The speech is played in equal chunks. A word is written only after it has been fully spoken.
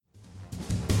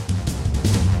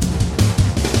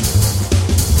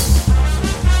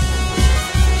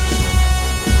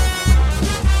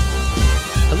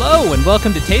Hello, and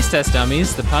welcome to Taste Test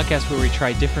Dummies, the podcast where we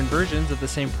try different versions of the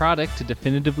same product to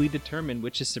definitively determine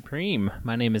which is supreme.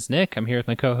 My name is Nick. I'm here with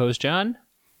my co-host, John.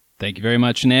 Thank you very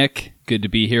much, Nick. Good to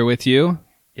be here with you.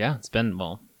 Yeah, it's been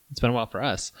a while for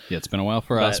us. Yeah, it's been a while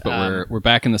for us, but we're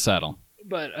back in the saddle.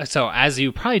 But so, as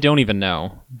you probably don't even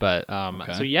know, but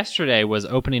so yesterday was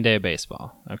opening day of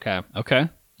baseball. Okay.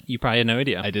 You probably had no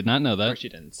idea. I did not know that. Of course you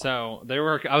didn't. So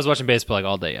I was watching baseball like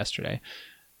all day yesterday.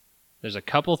 There's a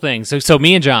couple things. So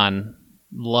me and John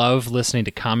love listening to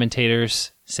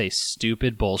commentators say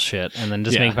stupid bullshit and then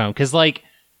just make fun. Because like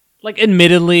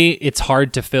admittedly, it's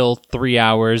hard to fill 3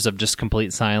 hours of just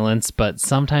complete silence, but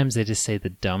sometimes they just say the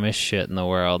dumbest shit in the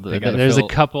world. There's a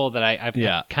couple that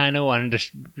I kind of wanted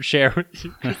to share with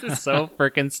you because it's so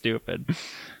freaking stupid.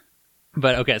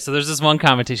 But okay, so there's this one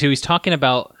commentator. So he's talking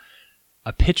about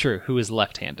a pitcher who is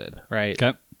left-handed, right?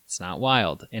 Okay. It's not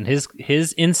wild. And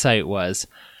his insight was,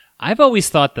 I've always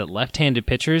thought that left-handed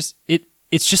pitchers,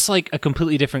 it's just like a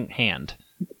completely different hand.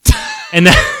 And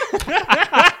then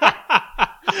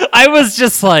I was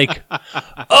just like,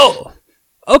 oh,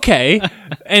 okay.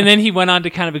 And then he went on to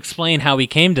kind of explain how he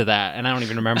came to that. And I don't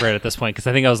even remember it at this point because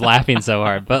I think I was laughing so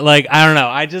hard. But like, I don't know.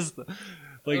 I just,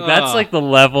 like, that's like the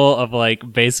level of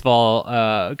like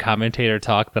baseball commentator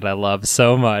talk that I love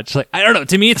so much. Like, I don't know.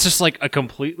 To me, it's just like a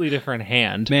completely different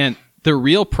hand. Man, the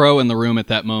real pro in the room at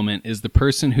that moment is the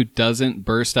person who doesn't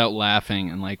burst out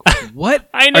laughing and like, what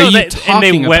I know are you that, talking and they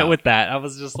about? went with that. I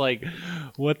was just like,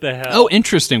 what the hell? Oh,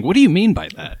 interesting. What do you mean by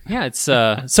that? Yeah, it's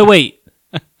so wait.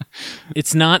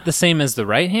 It's not the same as the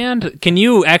right hand? Can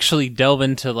you actually delve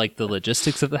into like the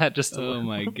logistics of that just Oh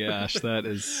my gosh, that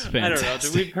is fantastic. I don't know.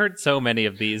 We've heard so many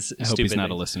of these I hope stupid he's not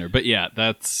things. a listener. But yeah,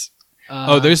 that's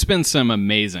there's been some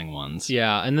amazing ones.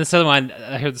 Yeah, and this other one,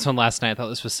 I heard this one last night. I thought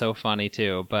this was so funny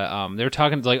too. But they were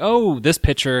talking like, oh, this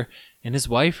pitcher and his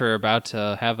wife are about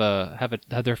to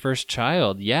have their first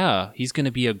child. Yeah, he's going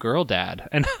to be a girl dad.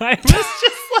 And I was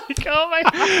just like, oh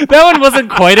my, that one wasn't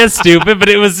quite as stupid, but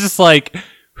it was just like,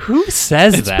 who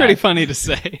says It's that? pretty funny to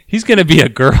say. He's going to be a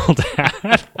girl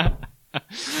dad. I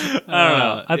don't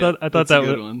know. I thought that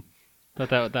was one.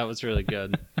 That was really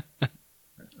good.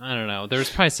 I don't know.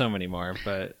 There's probably so many more,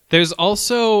 but There's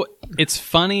also, it's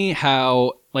funny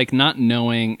how, like, not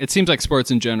knowing, it seems like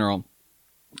sports in general,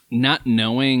 not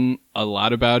knowing a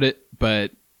lot about it,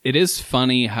 but it is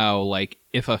funny how, like,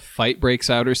 if a fight breaks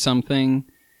out or something,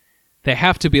 they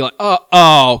have to be like,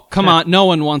 oh, come on, no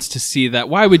one wants to see that.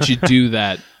 Why would you do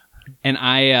that? And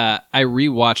I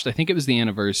rewatched, I think it was the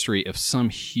anniversary of some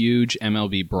huge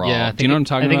MLB brawl. yeah, Do you know what I'm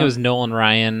talking about? I think it was Nolan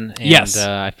Ryan. And, Yes.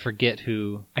 I forget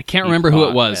who. I can't remember who it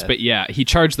fought was, with. but yeah, he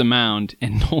charged the mound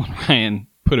and Nolan Ryan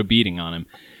put a beating on him.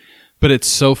 But it's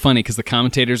so funny because the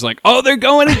commentator's like, oh, they're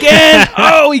going again.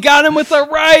 Oh, he got him with the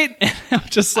right. And I'm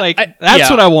just like, that's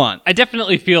what I want. I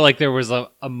definitely feel like there was a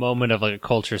moment of like a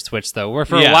culture switch though, where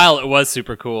for a Yeah. while it was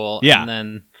super cool. Yeah.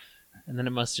 And then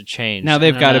it must have changed. Now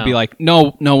they've got to be like,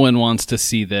 no one wants to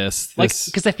see this. like,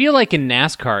 because I feel like in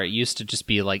NASCAR it used to just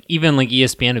be like, even like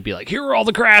ESPN would be like, here are all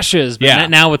the crashes. But Yeah.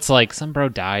 now it's like, some bro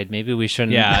died. Maybe we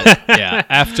shouldn't. yeah.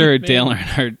 After Dale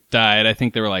Earnhardt died, I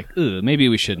think they were like, ugh, maybe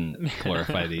we shouldn't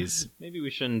glorify these. Maybe we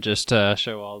shouldn't just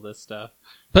show all this stuff.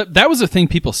 But that was a thing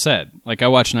people said. Like, I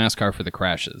watched NASCAR for the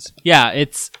crashes. Yeah,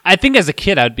 I think as a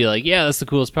kid I'd be like, yeah, that's the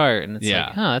coolest part. And it's Yeah.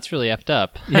 like, that's really effed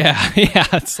up. Yeah.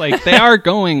 It's like they are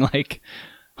going like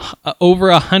over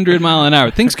 100 mile an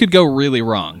hour. Things could go really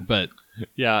wrong, but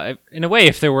Yeah, in a way,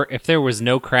 if there was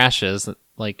no crashes,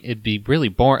 like it'd be really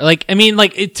boring. Like, I mean,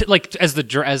 like it, like as the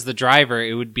driver,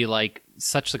 it would be like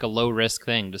such like a low risk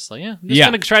thing. Just like, I'm just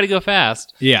gonna try to go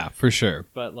fast. yeah, for sure.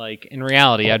 But like in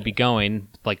reality, I'd be going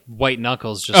like white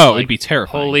knuckles. Just Oh, like, it'd be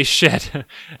terrifying. Holy shit!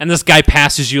 And this guy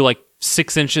passes you like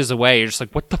 6 inches away. You're just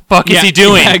like, what the fuck is he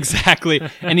doing? Yeah, exactly.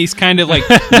 And he's kind of like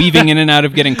weaving in and out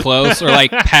of getting close or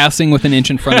like passing with an inch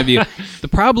in front of you. The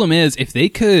problem is if they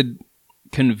could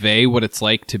convey what it's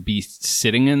like to be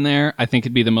sitting in there, I think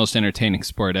it'd be the most entertaining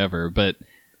sport ever. But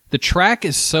the track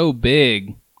is so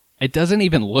big, it doesn't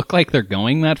even look like they're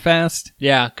going that fast.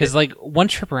 Yeah, because like one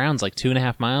trip around's like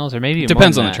 2.5 miles, or maybe even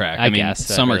Depends more on than the that. track. I mean, guess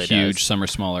that some are really huge, does. some are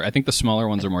smaller. I think the smaller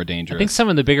ones are more dangerous. I think some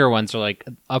of the bigger ones are like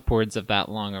upwards of that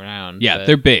long around. Yeah, but-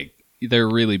 they're big. They're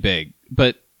really big.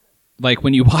 But like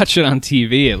when you watch it on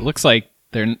TV, it looks like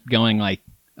they're going like,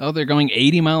 oh, they're going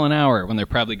 80 mile an hour when they're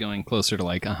probably going closer to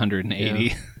like 180.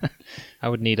 Yeah. I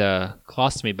would need a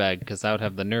colostomy bag because I would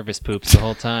have the nervous poops the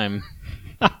whole time.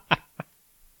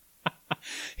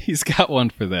 He's got one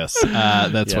for this.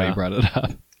 That's why Yeah. he brought it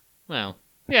up. Well,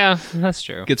 yeah, that's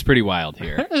true. Gets pretty wild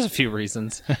here. There's a few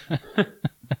reasons.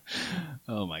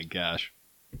 Oh my gosh.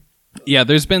 Yeah,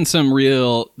 there's been some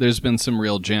real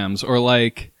gems, or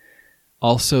like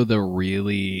also the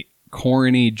really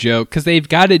corny joke, because they've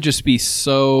got to just be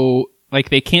so, like,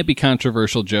 they can't be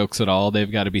controversial jokes at all.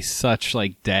 They've got to be such,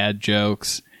 like, dad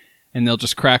jokes, and they'll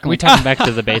just crack. Are we talking back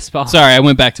to the baseball? Sorry, I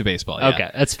went back to baseball. Yeah.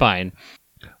 Okay, that's fine.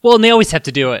 Well, and they always have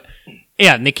to do it.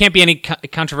 Yeah, and they can't be any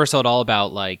controversial at all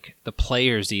about, like, the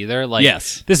players either. Like,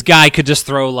 Yes. This guy could just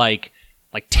throw, like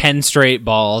 10 straight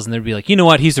balls, and they'd be like, you know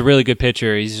what? He's a really good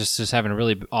pitcher. He's just having a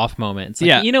really off moment. It's like,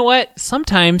 Yeah. You know what?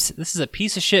 Sometimes this is a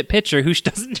piece of shit pitcher who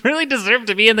doesn't really deserve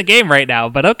to be in the game right now,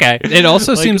 but okay. It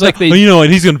also seems like they... you know what?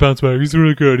 He's going to bounce back. He's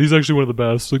really good. He's actually one of the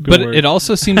best. Like, But it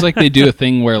also seems like they do a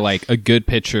thing where, like, a good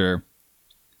pitcher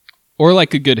or,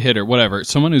 like, a good hitter, whatever,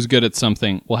 someone who's good at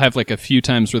something will have, like, a few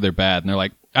times where they're bad, and they're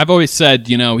like, I've always said,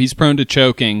 you know, he's prone to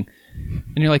choking.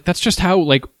 And you're like, that's just how,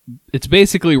 like, it's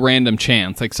basically random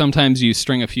chance. Like, sometimes you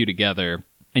string a few together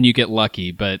and you get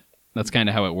lucky, but that's kind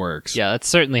of how it works. Yeah, that's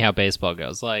certainly how baseball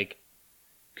goes. Like,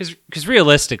 because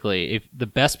realistically, if the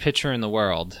best pitcher in the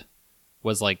world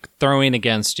was, like, throwing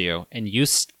against you and you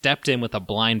stepped in with a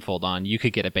blindfold on, you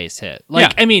could get a base hit.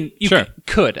 Like, Yeah, I mean, you sure.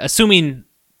 could, assuming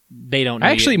they don't know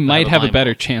I actually you might have a blindfold.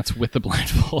 better chance with the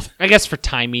blindfold. I guess for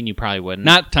timing, you probably wouldn't.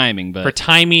 Not timing, but... For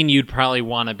timing, you'd probably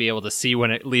want to be able to see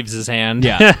when it leaves his hand.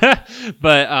 Yeah.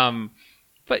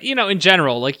 But you know, in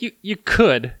general, like you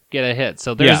could get a hit.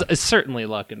 So there's certainly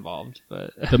luck involved.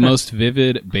 But The most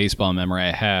vivid baseball memory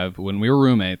I have when we were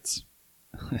roommates,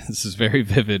 this is very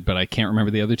vivid, but I can't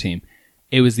remember the other team.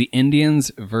 It was the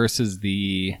Indians versus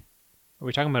the... are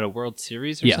we talking about a World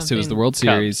Series or Yes, something? it was the World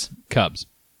Series. Cubs.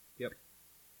 Yep.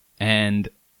 And,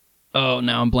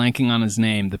 now I'm blanking on his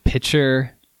name. The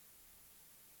pitcher...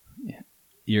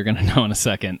 You're going to know in a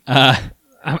second.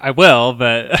 I will,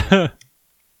 but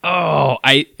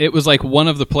It was like one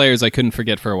of the players I couldn't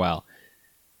forget for a while.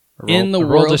 In the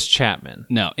World... Aroldis Chapman,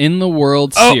 No, in the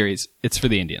World Series, it's for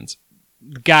the Indians.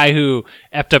 the guy who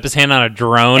effed up his hand on a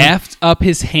drone. Effed up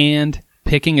his hand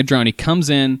picking a drone. He comes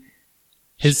in,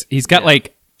 he's got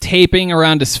like taping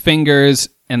around his fingers,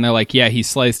 and they're like, yeah, he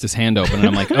sliced his hand open. And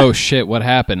I'm like, oh shit, what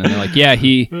happened? And they're like, yeah,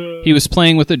 he was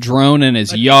playing with a drone in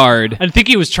his yard. I think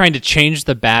he was trying to change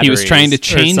the battery. He was trying to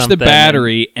change the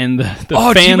battery, and the do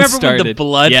you fan remember started. when the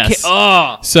blood? Yes.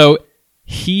 Oh, So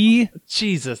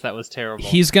Jesus, that was terrible.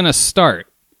 he's gonna start.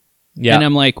 Yeah. And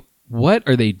I'm like, what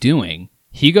are they doing?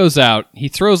 He goes out, he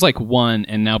throws like one,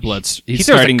 and now he's He throws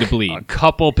starting to bleed. A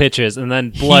couple pitches, and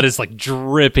then blood is like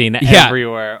dripping Yeah.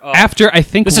 everywhere. Oh. After I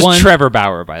think This one, is Trevor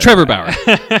Bauer, by the Trevor way.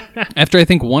 Bauer. After I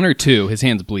think one or two, his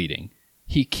hand's bleeding.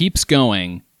 He keeps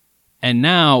going, and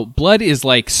now blood is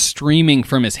like streaming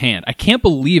from his hand. I can't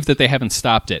believe that they haven't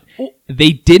stopped it.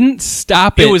 They didn't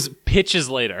stop it. It was pitches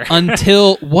later.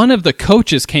 until one of the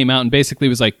coaches came out and basically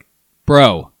was like,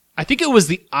 bro. I think it was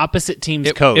the opposite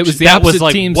team's coach. it was the that was opposite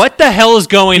like, team's- what the hell is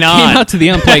going Came on? out to the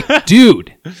ump like,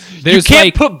 dude, You there's can't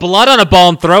like, put blood on a ball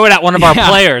and throw it at one of our Yeah,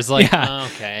 players. Like, yeah.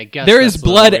 okay, I guess there is that's a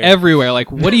little blood weird. everywhere.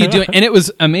 Like, what are you doing? And it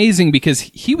was amazing because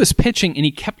he was pitching and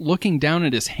he kept looking down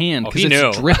at his hand because he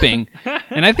it's knew. dripping.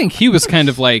 And I think he was kind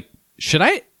of like, should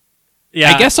I?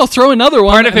 Yeah, I guess I'll throw another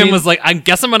one. part of I him mean, was like, I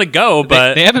guess I'm gonna go,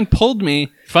 but they haven't pulled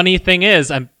me. funny thing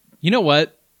is, I'm You know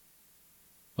what?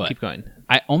 What? keep going.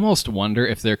 I almost wonder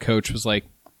if their coach was like,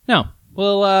 no,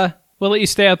 we'll let you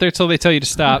stay out there till they tell you to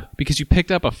stop because you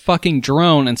picked up a fucking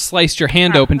drone and sliced your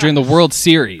hand open during the World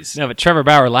Series. No, but Trevor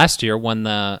Bauer last year won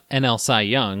the NL Cy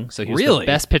Young, so he was Really? the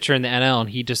best pitcher in the NL, and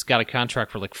he just got a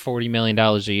contract for like $40 million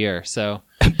a year. So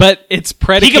But it's he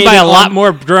predicated can buy a lot on-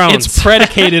 more drones. It's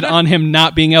predicated on him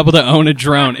not being able to own a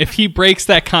drone. If he breaks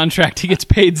that contract, he gets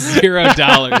paid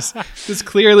 $0 because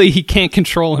clearly he can't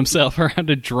control himself around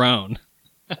a drone.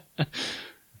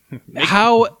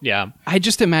 How yeah, I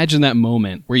just imagine that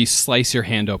moment where you slice your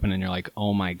hand open and you're like,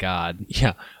 "Oh my god!"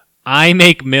 yeah. I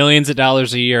make millions of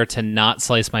dollars a year to not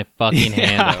slice my fucking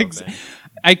hand open.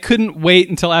 I couldn't wait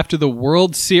until after the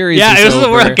World Series. Yeah, it was over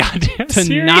the World Goddamn to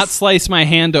Series. not slice my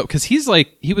hand open because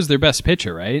he was their best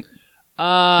pitcher, right?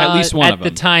 At least one at of them.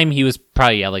 the time, he was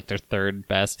probably like their third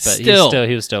best, but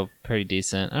he was still pretty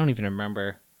decent. I don't even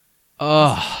remember.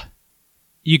 Ugh.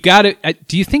 You got it.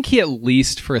 Do you think he at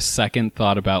least for a second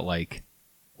thought about like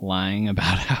lying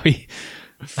about how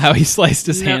he sliced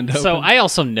his hand open? So I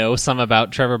also know some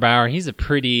about Trevor Bauer. He's a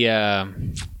pretty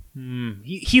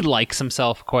he likes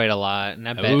himself quite a lot, and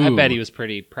I bet he was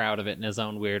pretty proud of it in his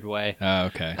own weird way. Oh,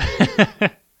 okay.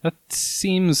 That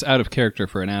seems out of character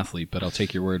for an athlete, but I'll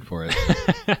take your word for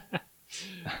it.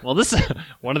 Well, this is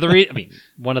one of the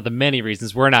one of the many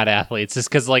reasons we're not athletes is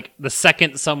because like the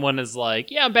second someone is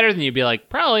like, "Yeah, I'm better than you," be like,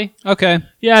 "Probably, Okay.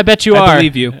 yeah, I bet you I are."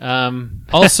 believe you.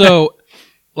 Also,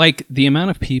 like the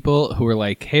amount of people who are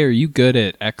like, "Hey, are you good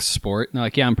at X sport?" And they're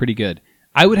like, "Yeah, I'm pretty good."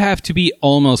 I would have to be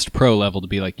almost pro level to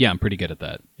be like, yeah, I'm pretty good at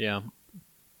that. Yeah.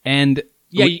 And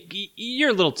yeah, you're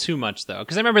a little too much though,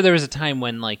 because I remember there was a time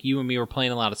when like you and me were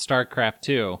playing a lot of StarCraft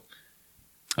 2.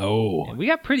 Oh, and we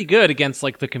got pretty good against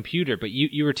like the computer, but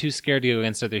you were too scared to go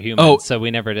against other humans, so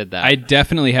we never did that. I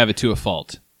definitely have it to a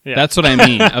fault. Yeah. That's what I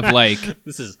mean. Of like,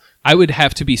 this is I would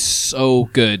have to be so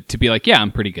good to be like, yeah,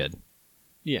 I'm pretty good.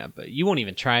 yeah, but you won't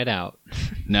even try it out.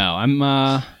 No, I'm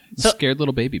a scared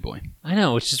little baby boy. I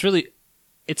know, which is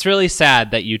it's really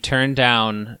sad that you turned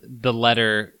down the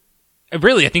letter.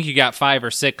 Really, I think you got 5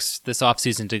 or 6 this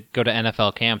offseason to go to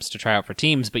NFL camps to try out for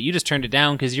teams, but you just turned it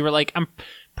down because you were like, I'm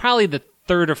probably the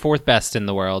 3rd or 4th best in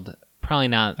the world. Probably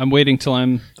not. I'm waiting till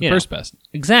I'm the first best.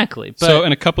 Exactly. But so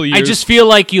in a couple of years, I just feel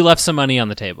like you left some money on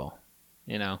the table.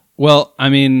 You know. Well, I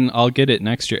mean, I'll get it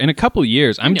next year. In a couple of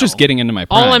years, I'm just getting into my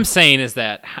prime. All I'm saying is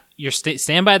that you're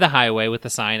stand by the highway with the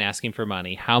sign asking for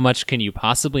money. How much can you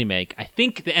possibly make? I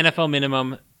think the NFL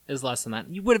minimum is less than that.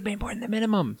 You would have made more than the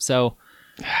minimum. So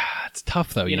it's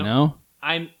tough, though. You know.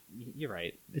 You're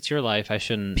right. It's your life. I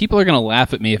shouldn't. People are gonna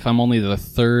laugh at me if I'm only the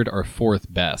 3rd or 4th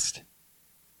best.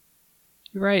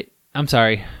 You're right. I'm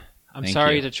sorry. I'm Thank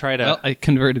sorry you. to try to. Well, I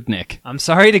converted Nick. I'm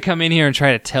sorry to come in here and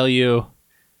try to tell you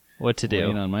what to do.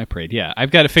 Laying on my parade. Yeah,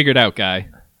 I've got it figured out, guy.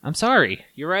 I'm sorry.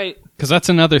 You're right. Because that's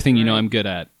another thing you know I'm good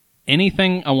at.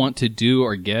 Anything I want to do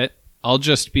or get, I'll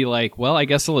just be like, well, I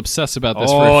guess I'll obsess about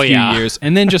this for a few years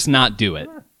and then just not do it.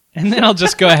 And then I'll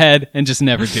just go ahead and just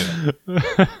never do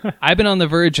it. I've been on the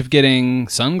verge of getting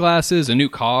sunglasses, a new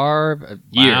car,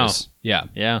 years. Wow. Yeah.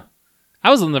 Yeah. I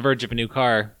was on the verge of a new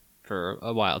car for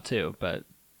a while too, but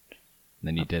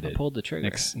then you did it. I pulled the trigger.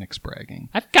 Nick's bragging.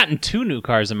 I've gotten 2 new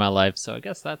cars in my life, so I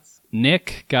guess that's...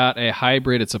 Nick got a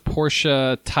hybrid. It's a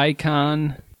Porsche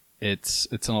Taycan. It's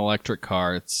an electric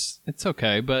car. It's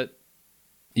okay, but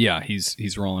yeah,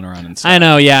 he's rolling around inside. I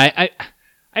know, yeah.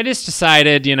 I just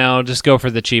decided, just go for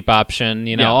the cheap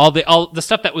option. All the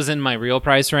stuff that was in my real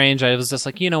price range, I was just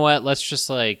like, you know what? Let's just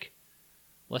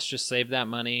save that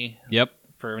money. Yep.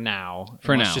 For now.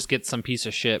 Let's just get some piece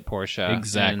of shit Porsche.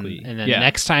 Exactly. And then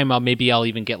next time I'll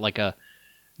even get like an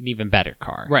even better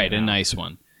car. Right, a nice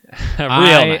one. A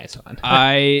real nice one.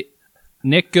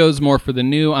 Nick goes more for the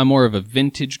new. I'm more of a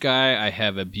vintage guy. I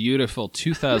have a beautiful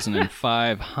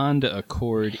 2005 Honda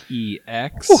Accord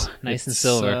EX. Ooh, nice and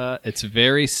silver. It's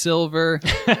very silver.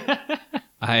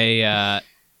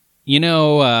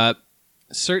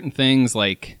 Certain things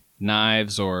like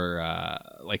knives or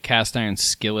like cast iron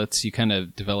skillets, you kind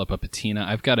of develop a patina.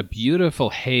 I've got a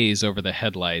beautiful haze over the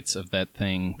headlights of that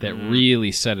thing that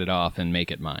really set it off and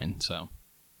make it mine. So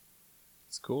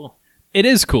it's cool. It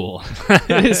is cool.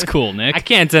 It is cool, Nick. I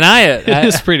can't deny it. It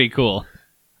is pretty cool.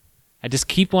 I just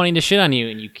keep wanting to shit on you,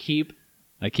 and you keep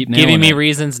giving me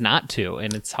reasons not to,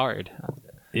 and it's hard.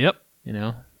 Yep.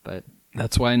 But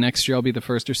that's why next year I'll be the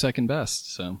 1st or 2nd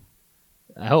best. So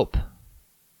I hope.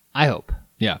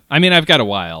 Yeah. I mean, I've got a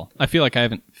while. I feel like I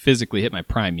haven't physically hit my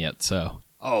prime yet, so.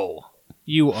 Oh.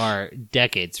 You are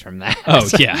decades from that. Oh,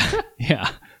 yeah.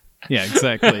 Yeah. Yeah,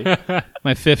 exactly.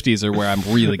 My 50s are where I'm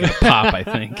really going to pop, I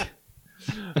think.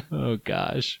 Oh,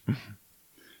 gosh.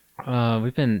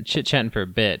 We've been chit-chatting for a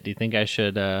bit. Do you think I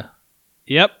should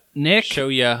Yep. Nick. show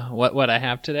you what I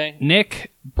have today?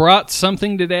 Nick brought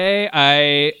something today.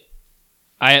 I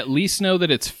at least know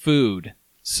that it's food.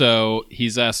 So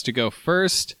he's asked to go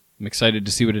first. I'm excited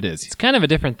to see what it is. It's kind of a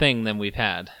different thing than we've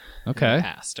had in Okay. the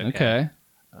past. Okay.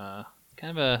 Kind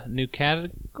of a new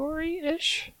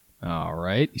category-ish. All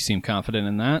right. You seem confident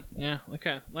in that. Yeah,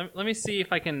 okay. Let me see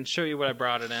if I can show you what I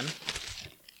brought it in.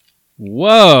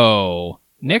 Whoa.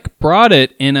 Nick brought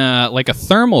it in a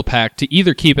thermal pack to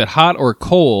either keep it hot or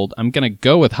cold. I'm going to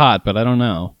go with hot, but I don't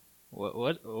know.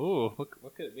 What? Ooh,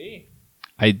 what could it be?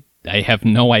 I have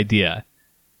no idea.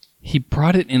 He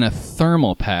brought it in a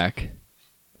thermal pack.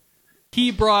 He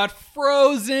brought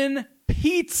frozen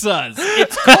pizzas.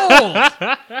 It's cold.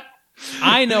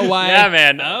 I know why. Yeah,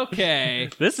 man. Okay.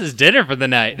 This is dinner for the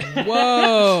night.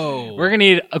 Whoa. We're gonna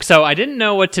eat. So I didn't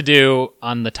know what to do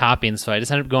on the toppings, so I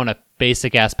just ended up going a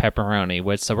basic ass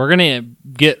pepperoni. So we're gonna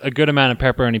get a good amount of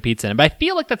pepperoni pizza in it. But I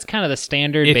feel like that's kind of the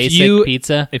standard basic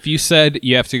pizza. If you said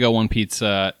you have to go one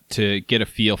pizza to get a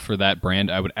feel for that brand,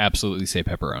 I would absolutely say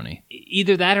pepperoni.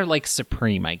 Either that or like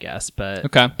Supreme, I guess. But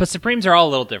okay. But Supremes are all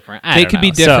a little different. They could be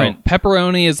different. So,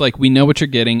 pepperoni is like we know what you're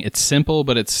getting. It's simple,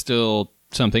 but it's still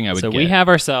something I would get. So we have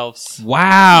ourselves.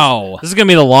 Wow. This is gonna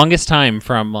be the longest time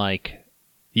from like.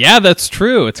 Yeah, that's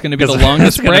true. It's going to be the longest break.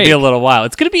 It's going to be a little while.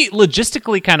 It's going to be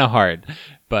logistically kind of hard,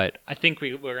 but I think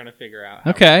we're going to figure out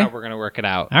how we're going to work it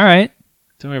out. All right.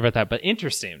 Don't worry about that, but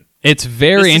interesting. It's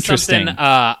very interesting.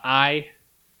 I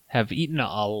have eaten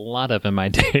a lot of in my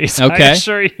days. Okay. I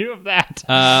assure you of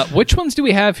that. Which ones do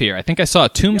we have here? I think I saw a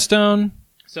Tombstone.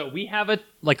 So we have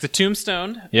the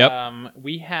Tombstone. Yep.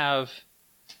 We have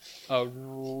a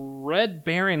Red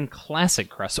Baron Classic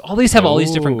crust. So all these have all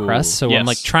these different crusts. So I'm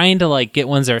like trying to like get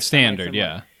ones that are Standard,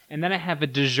 yeah. And then I have a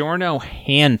DiGiorno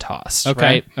hand tossed. Okay.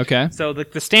 Right? Okay. So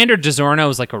the standard DiGiorno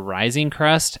is like a rising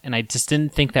crust, and I just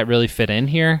didn't think that really fit in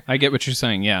here. I get what you're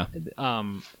saying, yeah.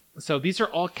 So these are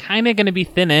all kind of going to be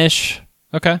thin-ish.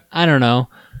 Okay. I don't know.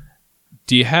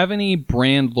 Do you have any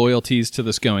brand loyalties to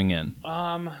this going in?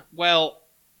 Well,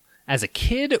 as a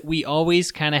kid, we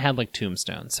always kind of had like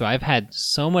Tombstone. So I've had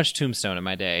so much Tombstone in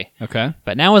my day. Okay.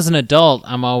 But now as an adult,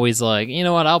 I'm always like, you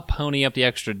know what? I'll pony up the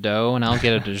extra dough and I'll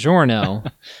get a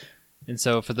DiGiorno. And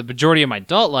so for the majority of my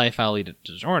adult life, I'll eat a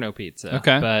DiGiorno pizza.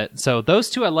 Okay. But so those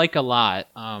two I like a lot.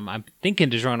 I'm thinking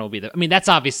DiGiorno will be I mean, that's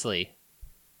obviously,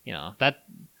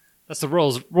 that's the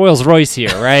Royals Royce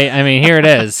here, right? I mean, here it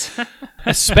is.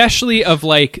 Especially of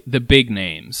like the big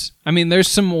names. I mean, there's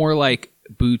some more like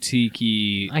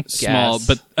boutique-y, small,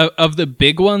 but of the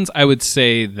big ones, I would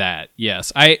say that,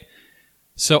 yes.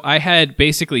 So I had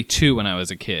basically two when I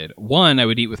was a kid. One, I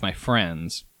would eat with my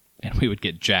friends, and we would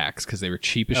get Jack's because they were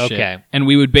cheap as shit. And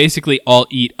we would basically all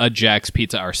eat a Jack's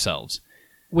pizza ourselves.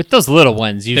 With those little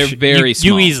ones, they're very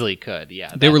small. You easily could,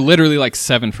 yeah. They were literally like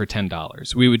 7 for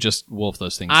 $10. We would just wolf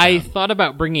those things I down. thought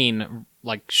about bringing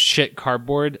like shit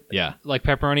cardboard, like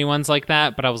pepperoni ones like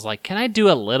that, but I was like, can I do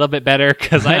a little bit better?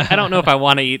 Because I don't know if I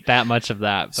want to eat that much of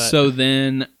that. But. So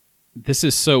then, this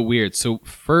is so weird. So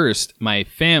first, my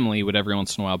family would every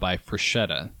once in a while buy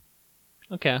Freschetta.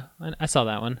 Okay, I saw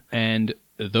that one. And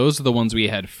those are the ones we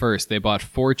had first. They bought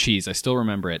 4 cheese. I still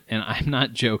remember it. And I'm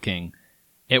not joking.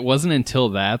 It wasn't until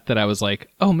that I was like,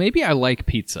 oh, maybe I like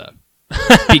pizza.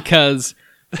 Because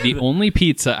the only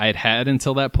pizza I'd had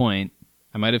until that point,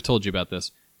 I might have told you about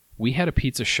this, we had a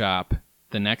pizza shop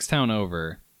the next town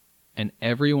over, and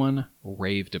everyone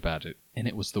raved about it. And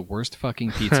it was the worst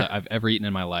fucking pizza I've ever eaten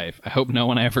in my life. I hope no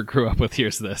one I ever grew up with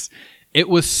hears this. It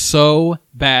was so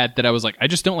bad that I was like, I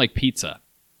just don't like pizza.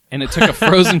 And it took a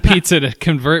frozen pizza to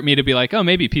convert me to be like, oh,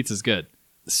 maybe pizza's good.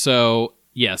 So...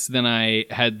 yes, then I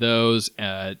had those.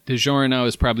 DiGiorno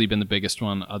has probably been the biggest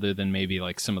one, other than maybe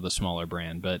like some of the smaller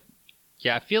brand. But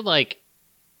yeah, I feel like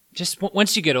just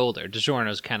once you get older, DiGiorno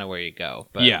is kind of where you go.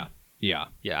 But yeah.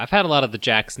 I've had a lot of the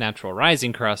Jack's Natural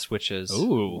Rising Crust, which is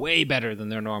way better than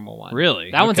their normal one.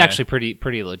 Really, that one's actually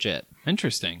pretty legit.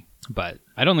 Interesting, but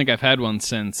I don't think I've had one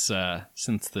since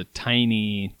the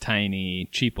tiny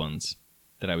cheap ones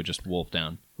that I would just wolf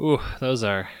down. Ooh, those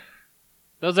aren't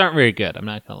very good. I'm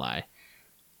not gonna lie.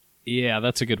 Yeah,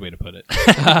 that's a good way to put it.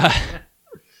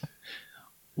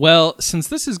 Well, since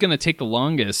this is going to take the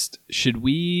longest, should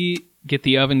we get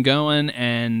the oven going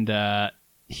and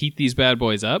heat these bad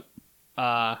boys up?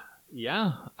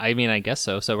 Yeah. I mean, I guess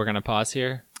so. So we're going to pause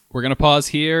here? We're going to pause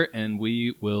here, and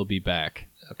we will be back.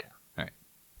 Okay. All right.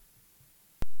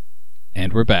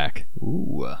 And we're back.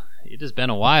 Ooh, it has been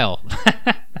a while.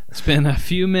 It's been a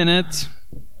few minutes.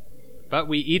 But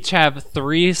we each have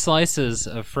 3 slices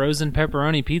of frozen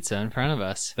pepperoni pizza in front of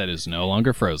us. That is no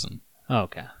longer frozen. Oh,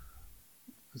 okay.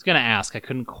 I was going to ask. I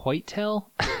couldn't quite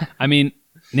tell. I mean,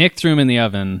 Nick threw them in the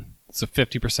oven. It's a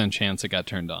 50% chance it got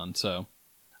turned on, so...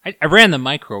 I ran the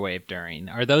microwave during.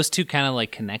 Are those two kind of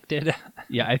like connected?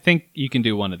 Yeah, I think you can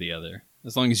do one or the other.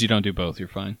 As long as you don't do both, you're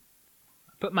fine.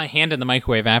 I put my hand in the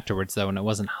microwave afterwards, though, and it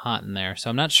wasn't hot in there, so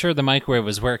I'm not sure the microwave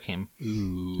was working.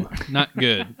 Ooh, not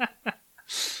good.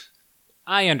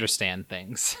 I understand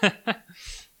things.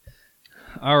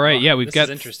 All right, yeah, we've got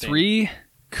 3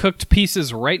 cooked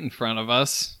pieces right in front of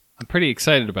us. I'm pretty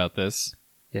excited about this.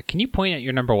 Yeah, can you point at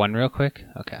your number 1 real quick?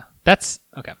 Okay. That's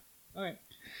okay. All right.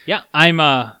 Yeah,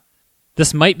 I'm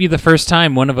this might be the first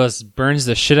time one of us burns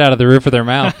the shit out of the roof of their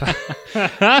mouth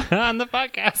on the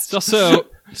podcast. It's also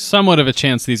somewhat of a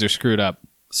chance these are screwed up.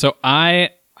 So I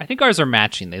think ours are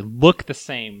matching. They look the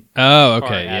same. Oh,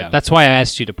 okay, yeah. That's why I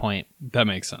asked you to point. That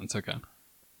makes sense. Okay.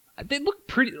 They look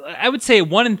pretty. I would say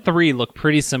 1 and 3 look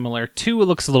pretty similar. 2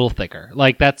 looks a little thicker.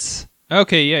 Like that's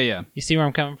okay. Yeah. You see where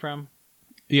I'm coming from?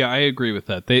 Yeah, I agree with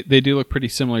that. They do look pretty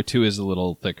similar. 2 is a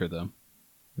little thicker though.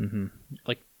 Mm-hmm.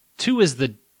 Like 2 is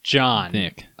the John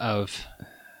Nick of.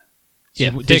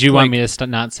 Yeah. Did you want me to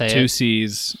not say 2 it?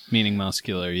 C's meaning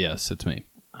muscular. Yes, it's me.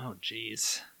 Oh,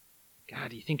 jeez.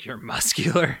 God, you think you're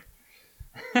muscular?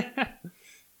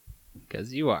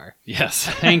 Because you are. Yes,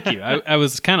 thank you. I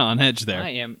was kind of on edge there. I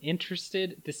am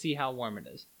interested to see how warm it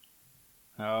is.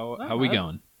 How we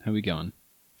going? How we going?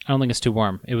 I don't think it's too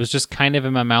warm. It was just kind of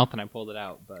in my mouth and I pulled it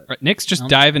out. But right, Nick's just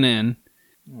diving in.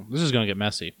 This is going to get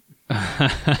messy.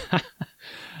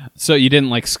 So you didn't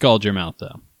like scald your mouth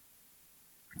though.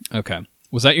 Okay.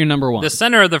 Was that your number one? The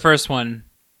center of the first one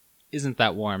isn't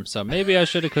that warm, so maybe I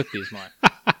should have cooked these more.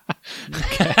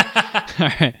 All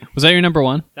right. Was that your number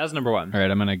one? That was number one. All right.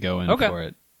 I'm going to go in Okay. for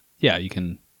it. Yeah, you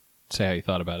can say how you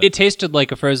thought about It tasted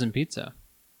like a frozen pizza.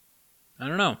 I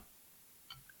don't know.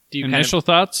 Do you Initial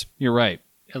thoughts? You're right.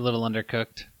 a little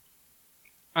undercooked?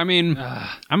 I mean,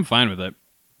 I'm fine with it.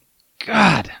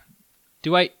 God,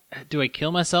 do I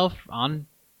kill myself on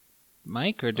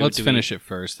mic or Let's finish it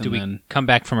first, and Do then we come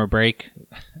back from a break?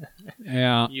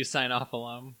 yeah, You sign off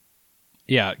alone.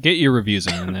 yeah. Get your reviews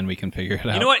in, and then we can figure it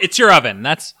out. You know what? It's your oven.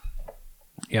 That's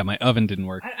Yeah, my oven didn't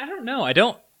work. I don't know. I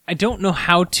don't know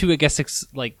how to. I guess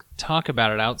talk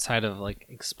about it outside of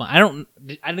explain.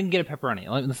 I didn't get a pepperoni.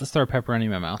 Let's throw a pepperoni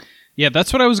in my mouth. Yeah,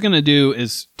 that's what I was gonna do.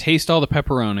 Is taste all the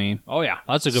pepperoni. Oh yeah,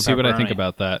 that's a good. See pepperoni. what I think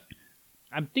about that.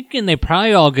 I'm thinking they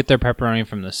probably all get their pepperoni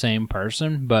from the same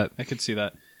person, but I could see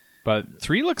that. But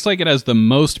 3 looks like it has the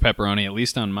most pepperoni, at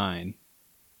least on mine.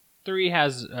 3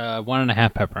 has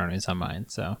 1.5 pepperonis on mine.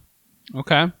 So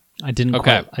Okay. I didn't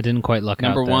quite luck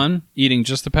Number out there. 1, eating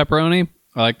just the pepperoni.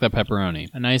 I like the pepperoni.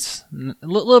 A nice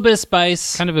little bit of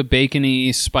spice. Kind of a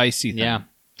bacony, spicy thing. Yeah,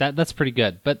 that's pretty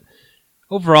good. But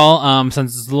overall,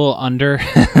 since it's a little under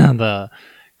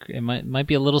it might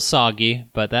be a little soggy,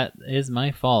 but that is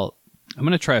my fault. I'm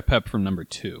going to try a pep from number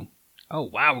 2. Oh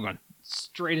wow, we're going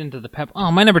straight into the pep. Oh,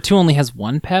 my number 2 only has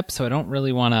 1 pep, so I don't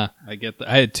really want to. I get that.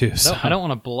 I had 2. So. I don't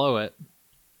want to blow it.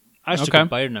 I just took a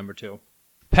bite of number 2.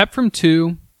 Pep from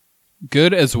 2,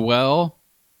 good as well.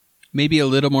 Maybe a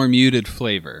little more muted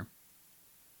flavor.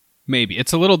 Maybe.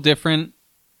 It's a little different.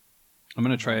 I'm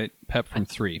going to try pep from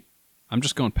 3. I'm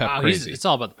just going pep crazy. It's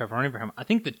all about the pepperoni for him. I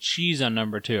think the cheese on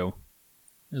number 2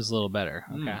 is a little better.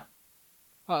 Okay.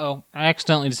 Uh-oh. I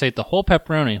accidentally just ate the whole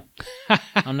pepperoni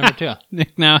on number 2.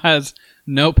 Nick now has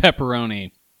no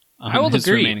pepperoni. I will his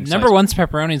agree. remaining Number slice. 1's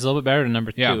pepperoni is a little bit better than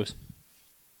number 2's. Yeah.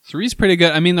 3's pretty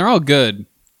good. I mean, they're all good.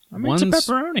 I mean, it's a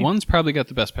pepperoni. One's probably got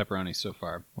the best pepperoni so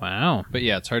far. Wow. But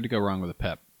yeah, it's hard to go wrong with a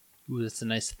pep. Ooh, that's a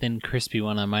nice thin, crispy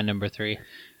one on my number 3.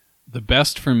 The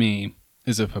best for me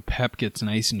is if a pep gets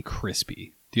nice and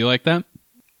crispy. Do you like that?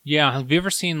 Yeah. Have you ever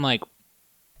seen the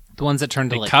ones that turn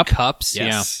to cups?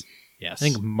 Yes. Yeah. Yes. I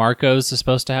think Marco's is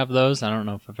supposed to have those. I don't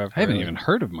know if I've ever. I haven't even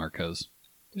heard of Marco's.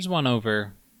 There's one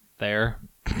over there.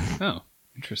 Oh,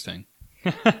 interesting.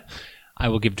 I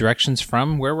will give directions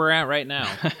from where we're at right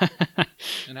now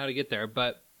and how to get there.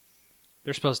 But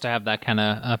they're supposed to have that kind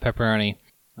of pepperoni.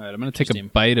 All right, I'm going to take a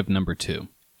bite of number 2.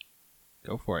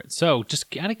 Go for it. So,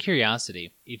 just out of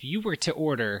curiosity, if you were to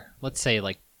order, let's say,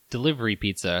 delivery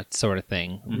pizza sort of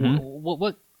thing,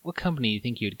 what company do you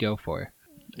think you'd go for?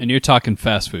 And you're talking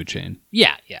fast food chain.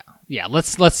 Yeah.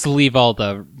 Let's leave all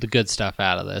the good stuff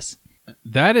out of this.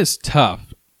 That is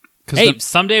tough. Hey,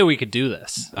 someday we could do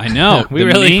this. I know. we the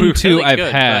really main 2 could,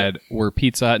 I've had were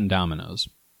Pizza Hut and Domino's.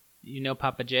 You know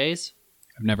Papa J's?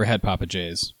 I've never had Papa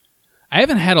J's. I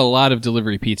haven't had a lot of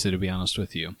delivery pizza, to be honest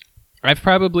with you. I've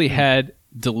probably had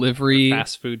delivery...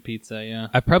 Fast food pizza, yeah.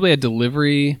 I've probably had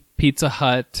delivery Pizza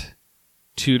Hut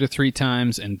 2 to 3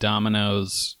 times, and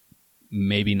Domino's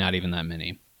maybe not even that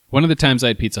many. One of the times I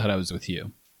had Pizza Hut, I was with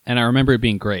you, and I remember it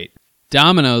being great.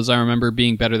 Domino's, I remember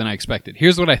being better than I expected.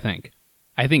 Here's what I think.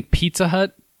 I think Pizza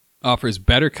Hut offers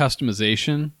better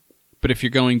customization, but if you're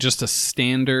going just a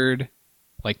standard,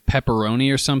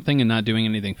 pepperoni or something and not doing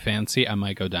anything fancy, I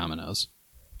might go Domino's.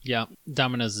 Yeah,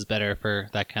 Domino's is better for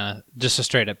that kind of... Just a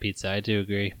straight-up pizza, I do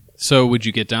agree. So would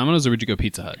you get Domino's or would you go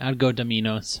Pizza Hut? I'd go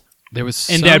Domino's. There was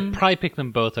And I'd probably pick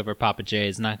them both over Papa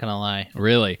J's, not going to lie.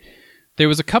 Really? There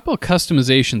was a couple of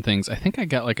customization things. I think I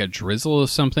got a drizzle of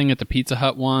something at the Pizza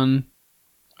Hut one.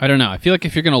 I don't know. I feel like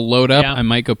if you're going to load up, I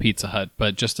might go Pizza Hut,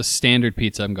 but just a standard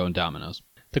pizza, I'm going Domino's.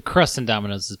 The crust in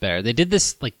Domino's is better. They did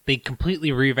this, they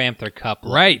completely revamped their cup.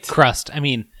 Right. Crust. I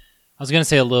mean, I was going to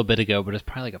say a little bit ago, but it's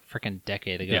probably a freaking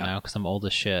decade ago now because I'm old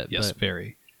as shit. Yes,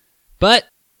 very. But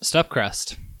stuffed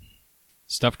crust.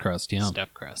 Stuffed crust, yeah.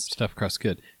 Stuffed crust. Stuffed crust,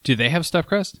 good. Do they have stuffed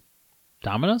crust?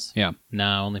 Domino's? Yeah.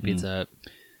 No, only Pizza Hut.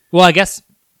 Well, I guess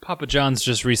Papa John's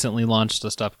just recently launched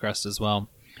a stuffed crust as well.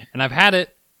 And I've had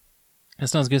it.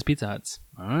 It's not as good as Pizza Hut's.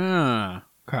 Ah,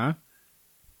 okay.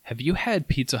 Have you had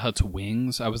Pizza Hut's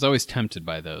wings? I was always tempted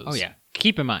by those. Oh, yeah.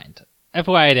 Keep in mind,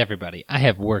 FYI to everybody, I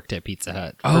have worked at Pizza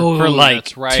Hut for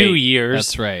that's 2 Oh, years.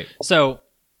 That's right. So,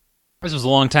 this was a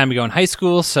long time ago in high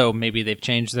school, so maybe they've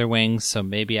changed their wings, so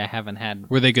maybe I haven't had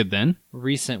Were they good then?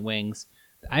 recent wings.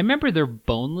 I remember their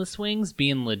boneless wings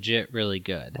being legit really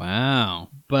good. Wow.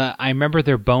 But I remember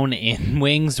their bone-in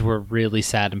wings were really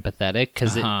sad and pathetic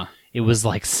because it was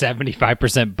like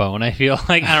 75% bone, I feel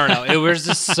like. I don't know. It was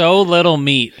just so little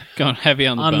meat Going heavy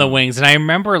on the on bone. the wings. And I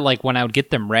remember, like, when I would get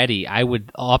them ready, I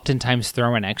would oftentimes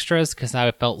throw in extras because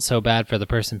I felt so bad for the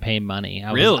person paying money.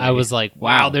 Really? I was like,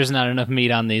 wow, Wow. there's not enough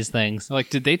meat on these things. Like,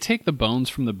 did they take the bones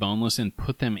from the boneless and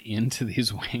put them into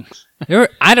these wings?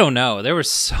 I don't know. There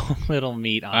was so little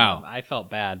meat on Wow. them. I felt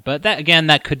bad. But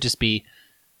that could just be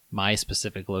my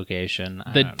specific location.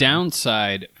 I The don't know.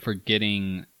 downside for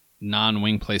getting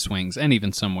non-wing place wings, and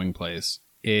even some wing place,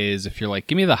 is if you're like,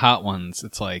 give me the hot ones,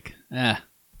 it's like,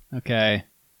 okay.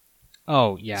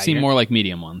 Oh, yeah. Seem more like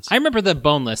medium ones. I remember the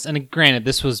boneless, and granted,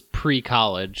 this was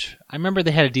pre-college. I remember they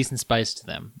had a decent spice to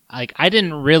them. Like, I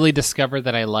didn't really discover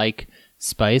that I like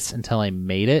spice until I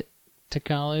made it to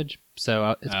college,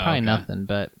 so it's probably okay. nothing.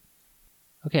 But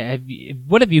okay,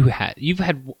 what have you had? You've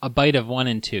had a bite of 1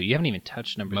 and 2. You haven't even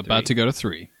touched number I'm 3. about to go to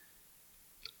 3.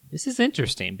 This is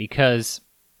interesting because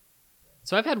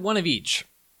so I've had one of each.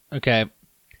 Okay,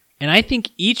 and I think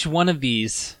each one of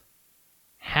these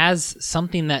has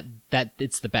something that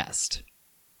it's the best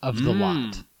of the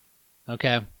lot.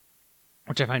 Okay.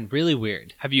 Which I find really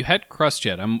weird. Have you had crust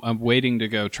yet? I'm waiting to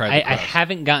go try the I crust.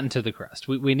 haven't gotten to the crust.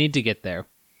 We need to get there.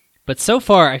 But so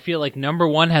far, I feel like number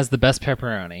 1 has the best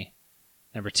pepperoni.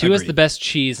 Number 2 has Agreed. the best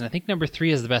cheese. And I think number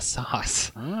 3 has the best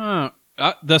sauce.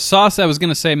 The sauce I was going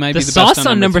to say might The be the sauce best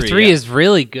on number 3 yeah. is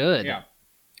really good. Yeah.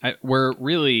 We're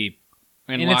really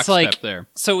in And it's lockstep like, there.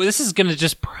 so this is going to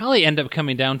just probably end up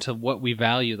coming down to what we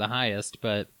value the highest.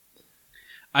 But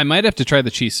I might have to try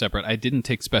the cheese separate. I didn't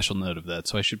take special note of that,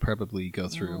 so I should probably go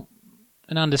through.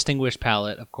 an undistinguished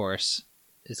palate, of course,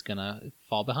 is going to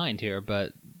fall behind here.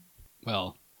 But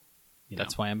Well,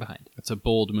 that's why I'm behind. That's a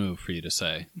bold move for you to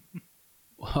say.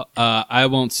 I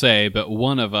won't say, but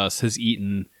one of us has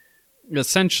eaten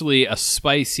essentially a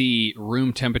spicy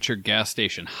room temperature gas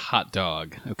station hot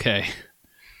dog. Okay,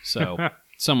 so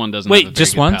someone doesn't. Wait, have a very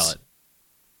just good once? palate.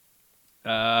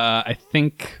 I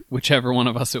think whichever one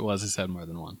of us it was has had more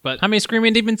than one. But How many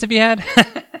Screaming Demons have you had?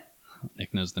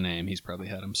 Nick knows the name. He's probably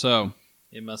had them. So,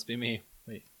 It must be me.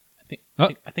 Wait, Oh.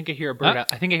 I think I hear a bird. Ah.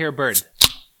 I think I hear a bird.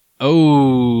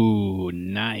 oh,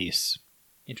 nice.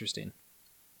 Interesting.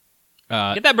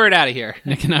 Uh, Get that bird out of here.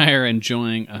 Nick and I are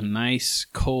enjoying a nice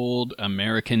cold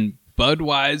American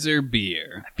Budweiser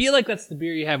beer. I feel like that's the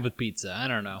beer you have with pizza. I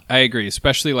don't know. I agree,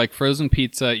 especially like frozen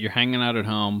pizza. You're hanging out at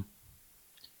home.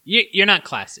 You're not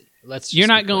classy. Let's. Just You're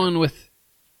not be clear. going with,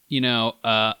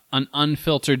 an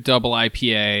unfiltered double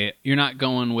IPA. You're not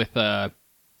going with an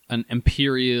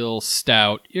imperial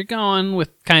stout. You're going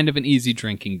with kind of an easy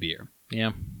drinking beer.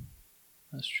 Yeah,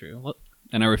 that's true. Well,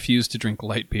 And I refuse to drink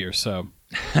light beer, so.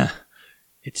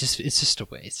 it's just a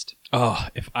waste. Oh,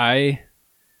 it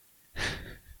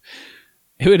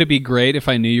would be great if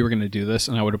I knew you were going to do this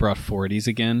and I would have brought 40s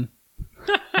again.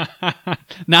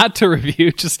 Not to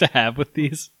review, just to have with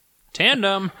these.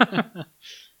 Tandem.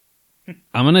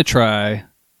 I'm going to try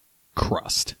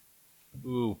crust.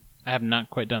 Ooh, I have not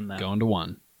quite done that. Going to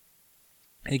 1.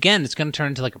 Again, it's going to turn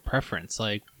into like a preference.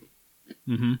 Like,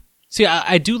 Mm-hmm. see,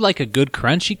 I do like a good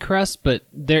crunchy crust, but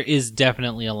there is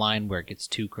definitely a line where it gets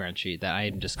too crunchy that I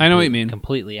am just. I know what you mean.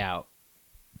 Completely out.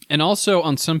 And also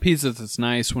on some pizzas, it's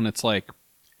nice when it's like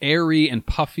airy and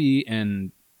puffy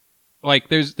and like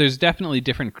there's definitely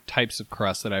different types of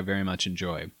crust that I very much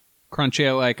enjoy. Crunchy,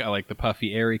 I like the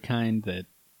puffy, airy kind that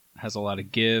has a lot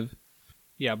of give.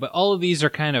 Yeah, but all of these are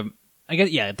kind of, I guess,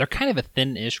 yeah, they're kind of a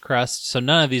thin-ish crust, so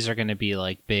none of these are going to be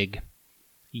like big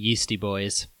yeasty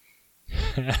boys.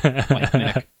 Like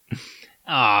Nick.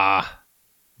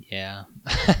 Yeah.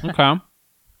 Okay.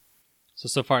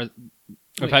 So far,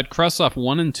 I've had crusts off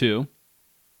 1 and 2.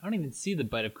 I don't even see the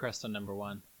bite of crust on number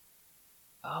 1.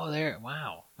 Oh, there.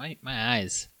 Wow. My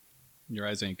eyes. Your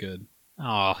eyes ain't good.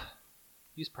 Oh.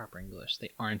 Use proper English.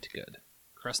 They aren't good.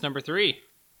 Crust number 3.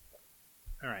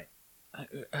 All right.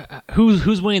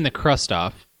 Who's winning the crust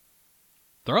off?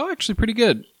 They're all actually pretty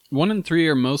good. 1 and 3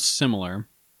 are most similar.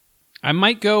 I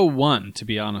might go 1, to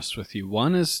be honest with you.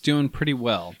 1 is doing pretty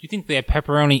well. Do you think they have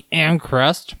pepperoni and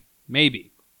crust?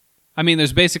 Maybe. I mean,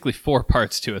 there's basically 4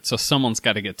 parts to it, so someone's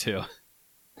got to get 2.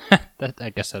 I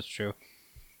guess that's true.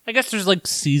 I guess there's like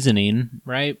seasoning,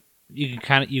 right? You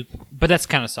can but that's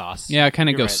kind of sauce. Yeah, I kind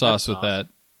of You're go right, sauce that's with sauce.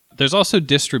 that. There's also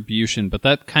distribution, but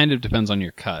that kind of depends on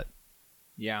your cut.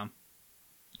 Yeah.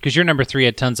 Because your number 3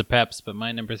 had tons of peps, but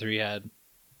my number 3 had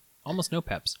almost no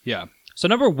peps. Yeah. So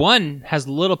number 1 has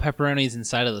little pepperonis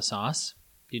inside of the sauce.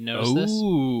 Did you notice this?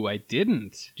 Ooh, I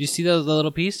didn't. Do you see the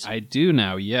little piece? I do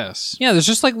now, yes. Yeah, there's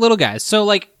just like little guys. So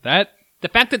like That, the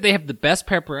fact that they have the best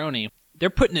pepperoni, they're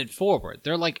putting it forward.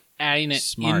 They're like adding it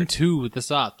Smart. into the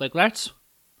sauce. Like that's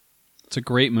it's a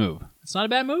great move. It's not a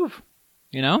bad move.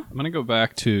 You know? I'm going to go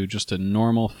back to just a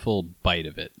normal full bite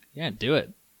of it. Yeah, do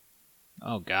it.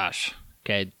 Oh, gosh.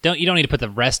 Okay, you don't need to put the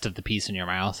rest of the piece in your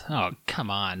mouth. Oh, come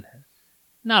on.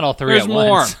 Not all three There's at more.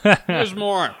 once. There's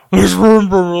more. There's room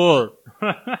for more.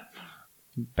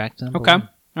 Back to number Okay. one.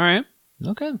 All right.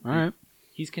 Okay. All right.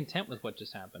 He's content with what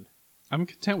just happened. I'm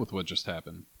content with what just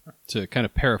happened. To kind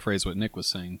of paraphrase what Nick was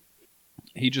saying,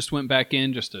 he just went back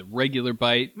in, just a regular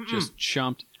bite, just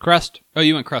chomped. Crust. Oh,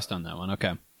 you went crust on that one.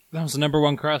 Okay. That was the number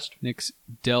one crust. Nick's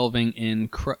delving in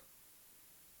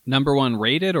number one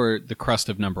rated or the crust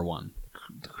of number one?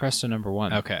 The crust of number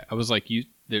one. Okay. I was like,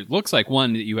 there looks like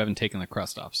one that you haven't taken the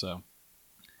crust off, so.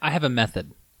 I have a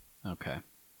method. Okay.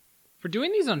 For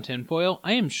doing these on tinfoil,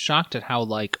 I am shocked at how,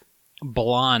 like,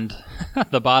 blonde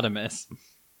the bottom is.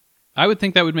 I would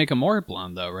think that would make them more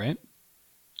blonde, though, right?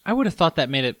 I would have thought that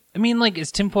made it... I mean, like,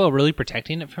 is tinfoil really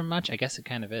protecting it from much? I guess it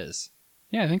kind of is.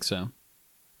 Yeah, I think so.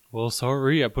 Well,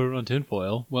 sorry, I put it on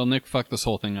tinfoil. Well, Nick fucked this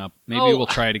whole thing up. Maybe we'll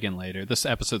try it again later. This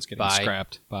episode's getting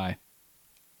scrapped. Bye.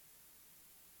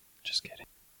 Just kidding.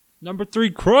 Number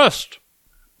 3, crust.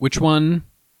 Which one,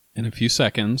 in a few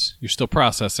seconds, you're still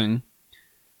processing.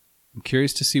 I'm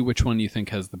curious to see which one you think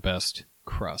has the best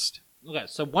crust. Okay,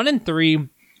 so 1 and 3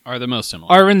 Are the most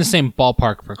similar. are in the same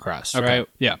ballpark for crust, okay. right?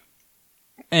 Yeah.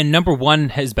 And number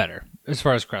 1 is better, as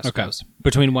far as crust goes,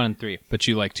 between 1 and 3. But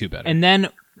you like 2 better. And then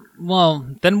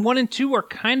 1 and 2 are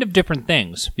kind of different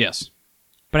things. Yes.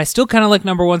 But I still kind of like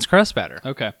number 1's crust better.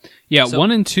 Okay. Yeah, So-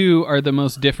 1 and 2 are the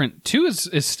most different. 2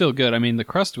 is still good. I mean, the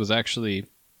crust was actually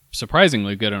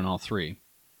surprisingly good on all 3.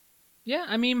 Yeah,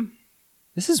 I mean,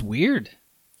 this is weird.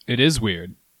 It is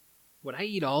weird. Would I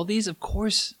eat all these? Of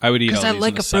course. I would eat all Because I these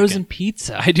like in a second. frozen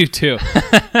pizza. I do too.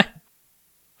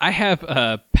 I have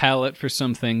a palate for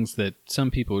some things that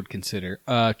some people would consider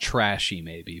trashy,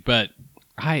 maybe, but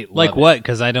I love Like it. what?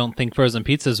 Because I don't think frozen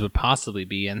pizzas would possibly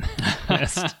be in the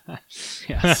list.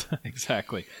 Yes,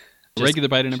 exactly. Regular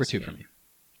bite of number 2 for me.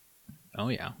 Oh,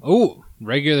 yeah. Oh,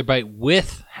 regular bite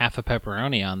with half a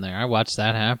pepperoni on there. I watched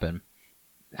that happen.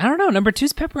 I don't know. Number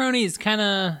 2's pepperoni is kind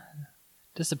of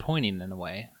disappointing in a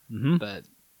way. Mm-hmm. But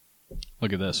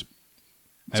Look at this.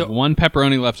 I So- have 1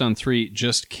 pepperoni left on 3.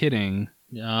 Just kidding.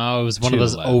 no, it was one 2 of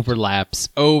those left. overlaps.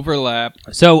 Overlap.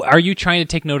 So are you trying to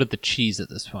take note of the cheese at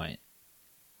this point?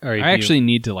 Or I actually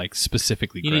need to like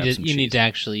specifically you grab need to some you need cheese. to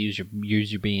actually use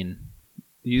your bean.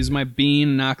 Use my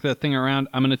bean, knock that thing around.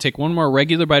 I'm going to take 1 more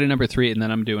regular bite of number 3, and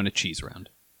then I'm doing a cheese round.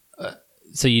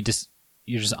 So you're just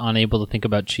unable to think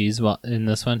about cheese while in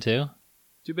this one too?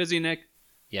 Too busy, Nick.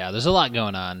 Yeah, there's a lot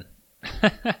going on.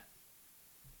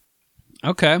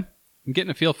 Okay. I'm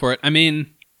getting a feel for it. I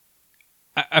mean,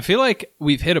 I feel like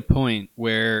we've hit a point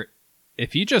where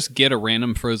if you just get a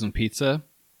random frozen pizza,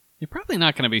 you're probably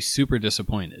not going to be super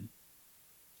disappointed.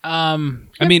 I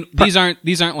mean, these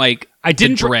aren't like I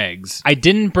didn't the dregs. I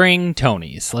didn't bring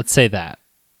Tony's. Let's say that.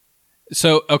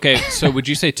 So, okay, so would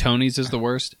you say Tony's is the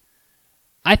worst?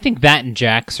 I think that and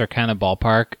Jack's are kind of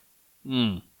ballpark.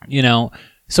 Mm. You know,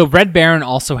 so Red Baron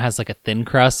also has like a thin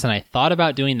crust, and I thought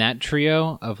about doing that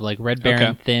trio of like Red Baron,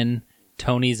 Okay. thin,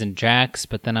 Tony's, and Jack's,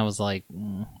 but then I was like,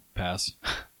 Pass. I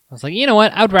was like, you know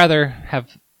what? I'd rather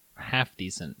have half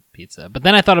decent pizza. But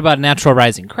then I thought about natural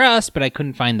rising crust, but I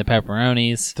couldn't find the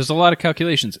pepperonis. There's a lot of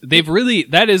calculations. They've really,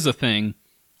 that is a thing.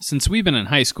 Since we've been in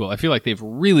high school, I feel like they've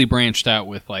really branched out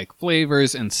with like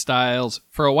flavors and styles.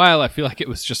 For a while, I feel like it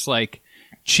was just like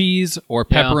cheese or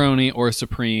Yeah. pepperoni or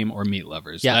supreme or meat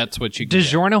lovers. Yeah. That's what you get.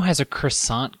 DiGiorno has a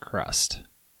croissant crust.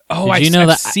 Oh, Did I've, you know I've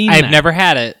that? seen I've that. never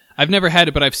had it. I've never had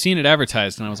it, but I've seen it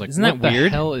advertised, and I was like, Isn't "What that the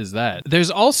weird? hell is that?"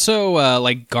 There's also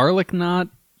like garlic knot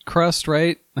crust,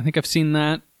 right? I think I've seen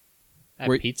that. At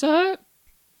Where- Pizza Hut?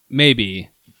 Maybe.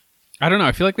 I don't know.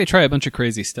 I feel like they try a bunch of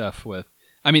crazy stuff with.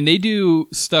 I mean, they do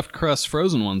stuffed crust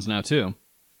frozen ones now too.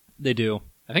 They do.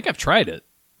 I think I've tried it.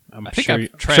 I'm I think sure,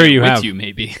 I've tried sure it you with have. you,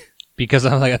 maybe. Because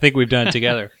I'm like, I think we've done it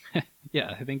together.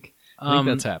 Yeah, I think Um,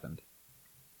 that's happened.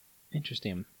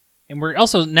 Interesting. And we're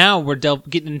also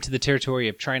getting into the territory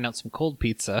of trying out some cold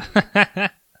pizza.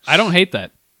 I don't hate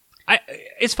that.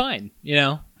 It's fine, you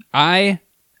know. I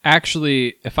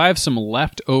actually, if I have some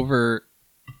leftover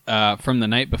from the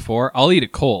night before, I'll eat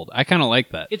it cold. I kind of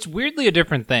like that. It's weirdly a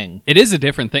different thing. It is a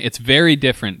different thing. It's very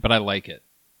different, but I like it.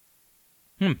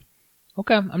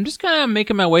 Okay, I'm just kind of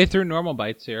making my way through normal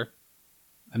bites here.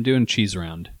 I'm doing cheese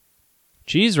round.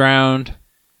 Cheese round.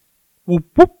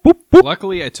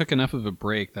 Luckily, I took enough of a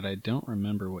break that I don't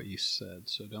remember what you said,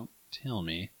 so don't tell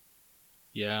me.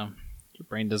 Yeah, your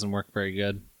brain doesn't work very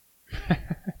good.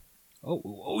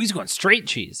 oh, he's going straight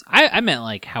cheese. I meant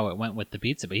like how it went with the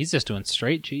pizza, but he's just doing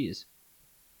straight cheese.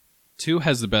 2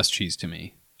 has the best cheese to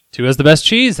me. 2 has the best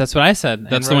cheese. That's what I said.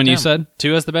 That's the one you said?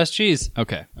 2 has the best cheese.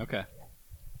 Okay.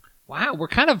 Wow,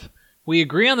 we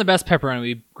agree on the best pepperoni.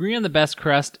 We agree on the best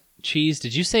crust. Cheese.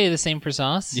 Did you say the same for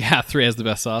sauce? Yeah, 3 has the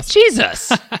best sauce.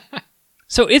 Jesus.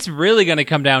 So it's really going to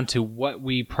come down to what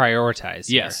we prioritize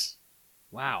here. Yes.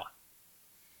 Wow.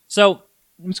 So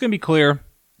I'm just going to be clear.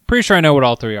 Pretty sure I know what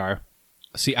all 3 are.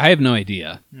 See, I have no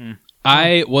idea.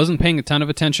 I wasn't paying a ton of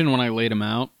attention when I laid them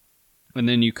out, and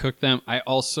then you cooked them. I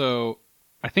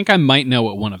think I might know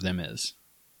what one of them is.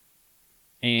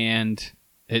 And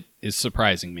it is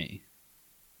surprising me.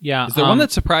 Yeah. Is there one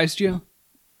that surprised you?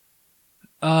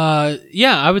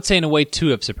 Yeah, I would say in a way 2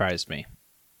 have surprised me.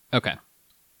 Okay.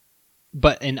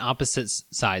 But in opposite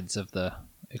sides of the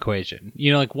equation.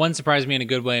 You know, like one surprised me in a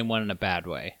good way and one in a bad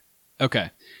way.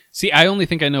 Okay. See, I only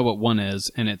think I know what one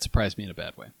is, and it surprised me in a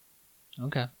bad way.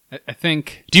 Okay. I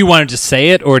think... Do you want to just say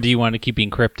it, or do you want to keep being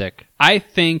cryptic? I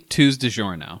think 2's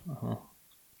DiGiorno.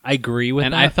 I agree with that.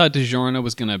 And I thought DiGiorno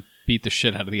was going to beat the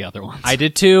shit out of the other ones. I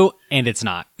did too, and it's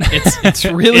not. It's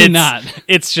really not.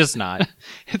 It's just not.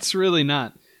 It's really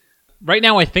not. Right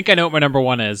now, I think I know what my number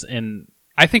 1 is, and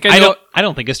I think I know. I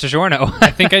don't think it's DiGiorno.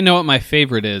 I think I know what my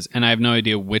favorite is, and I have no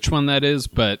idea which one that is,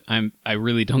 but I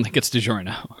really don't think it's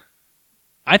DiGiorno.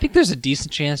 I think there's a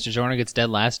decent chance DiGiorno gets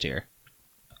dead last year.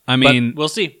 I mean... But we'll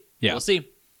see. Yeah. We'll see.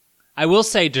 I will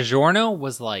say DiGiorno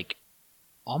was like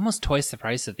almost twice the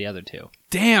price of the other 2.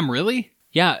 Damn, really?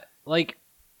 Yeah, like...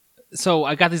 So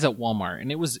I got these at Walmart,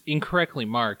 and it was incorrectly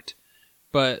marked,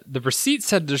 but the receipt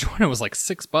said DiGiorno was like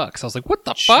 $6. I was like, what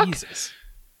the fuck? Jesus.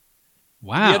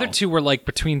 Wow. The other 2 were like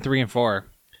between 3 and 4.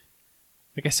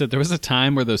 Like I said, there was a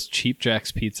time where those Cheap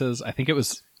Jack's pizzas, I think it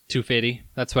was... $2.50.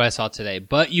 That's what I saw today.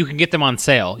 But you can get them on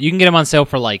sale. You can get them on sale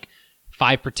for like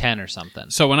 5 for $10 or something.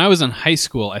 So when I was in high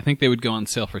school, I think they would go on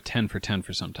sale for 10 for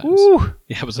sometimes. Ooh.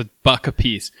 Yeah, it was $1 a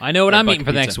piece. I know what I'm eating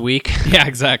for the next week. Yeah,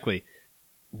 exactly.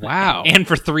 Wow. And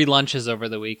for 3 lunches over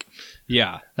the week.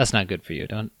 Yeah. That's not good for you.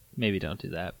 Maybe don't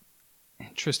do that.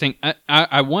 Interesting.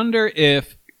 I wonder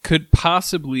if could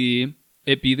possibly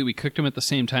it be that we cooked them at the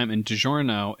same time, and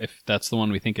DiGiorno, if that's the one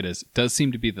we think it is, does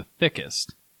seem to be the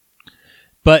thickest.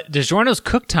 But DiGiorno's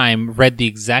cook time read the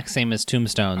exact same as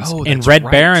Tombstone's, and that's Red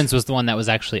right. Baron's was the one that was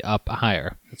actually up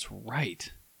higher. That's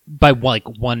right. By like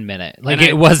 1 minute. Like And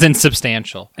it wasn't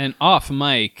substantial. And off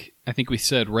mic, I think we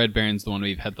said Red Baron's the one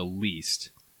we've had the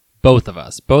least. Both of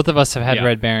us have had Yeah.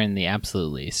 Red Baron the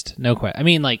absolute least. No question. I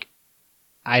mean, like,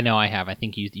 I know I have. I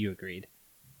think you agreed.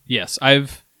 Yes, I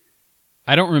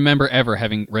don't remember ever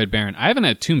having Red Baron. I haven't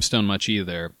had Tombstone much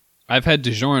either. I've had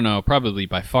DiGiorno probably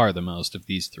by far the most of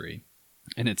these 3.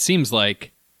 And it seems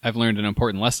like I've learned an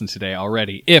important lesson today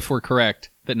already, if we're correct,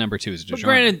 that number 2 is DiGiorno. But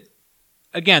granted,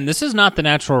 again, this is not the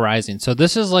natural rising. So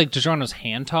this is like DiGiorno's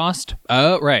hand-tossed.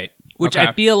 Oh, right. Which Okay.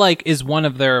 I feel like is one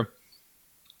of their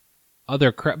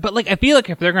other... But like, I feel like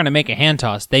if they're going to make a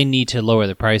hand-toss, they need to lower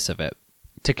the price of it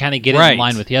to kind of get it Right. in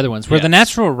line with the other ones. Where the Yes.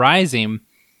 natural rising,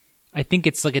 I think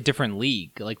it's like a different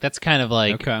league. Like, that's kind of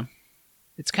like... Okay.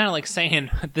 It's kind of like saying,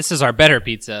 this is our better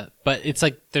pizza, but it's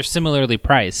like they're similarly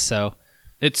priced, so...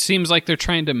 It seems like they're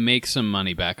trying to make some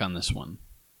money back on this one.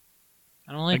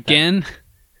 I don't like Again,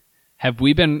 have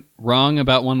we been wrong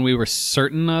about one we were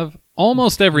certain of?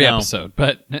 Almost every No. episode,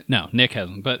 but no, Nick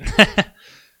hasn't. But that.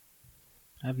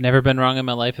 I've never been wrong in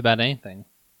my life about anything.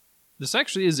 this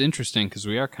actually is interesting because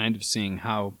we are kind of seeing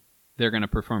how they're going to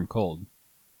perform cold.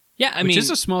 Yeah, I which mean... is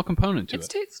a small component to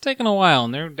it. It's taken a while,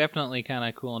 and they're definitely kind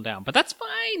of cooling down. But that's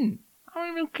fine. I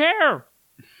don't even care.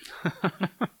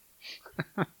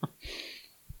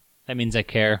 That means I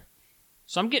care.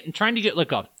 So I'm trying to get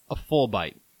like a full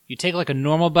bite. You take like a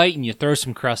normal bite and you throw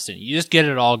some crust in. You just get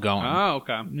it all going. Oh,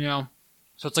 okay. You know?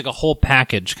 So it's like a whole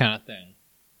package kind of thing.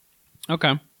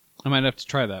 Okay. I might have to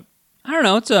try that. I don't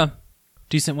know. It's a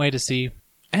decent way to see.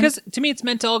 Because to me, it's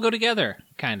meant to all go together,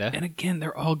 kind of. And again,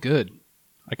 they're all good.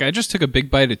 Like, I just took a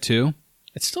big bite of 2.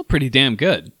 It's still pretty damn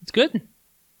good. It's good.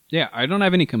 Yeah, I don't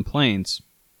have any complaints.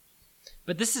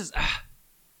 But this is...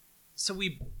 so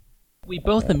we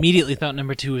both immediately thought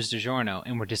number 2 was DiGiorno,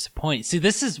 and we're disappointed. See,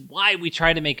 this is why we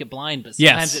try to make it blind, but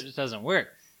sometimes Yes. it just doesn't work.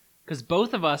 Because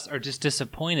both of us are just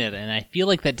disappointed, and I feel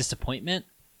like that disappointment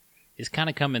is kind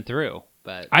of coming through.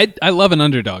 But I love an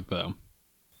underdog, though.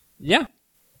 yeah.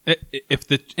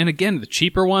 And again, the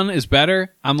cheaper one is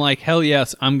better. I'm like, hell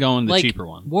yes, I'm going the Like, cheaper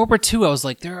one. World War II, I was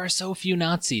like, there are so few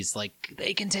Nazis. Like,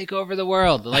 they can take over the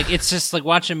world. Like, it's just like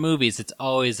watching movies. It's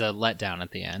always a letdown at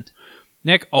the end.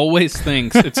 Nick always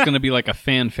thinks it's going to be like a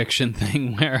fan fiction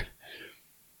thing where...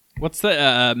 What's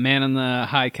the Man in the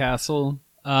High Castle?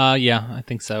 Yeah, I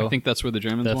think so. I think that's where the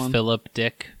Germans the won. Philip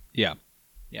Dick. Yeah.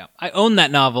 Yeah. I own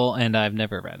that novel, and I've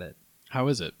never read it. How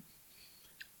is it?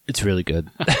 It's really good.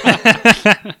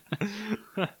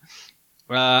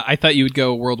 I thought you would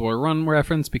go World War I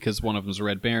reference because one of them's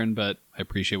Red Baron, but I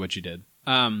appreciate what you did.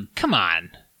 Come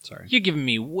on. Sorry. You're giving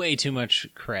me way too much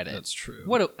credit. That's true.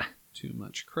 Too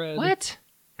much credit. What?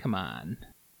 Come on.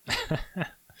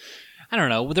 I don't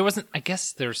know. There wasn't... I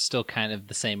guess they're still kind of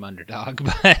the same underdog,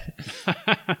 but...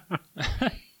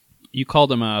 You called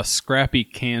them a scrappy,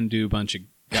 can-do bunch of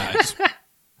guys.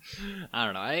 I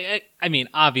don't know. I mean,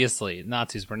 obviously,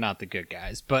 Nazis were not the good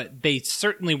guys, but they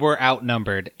certainly were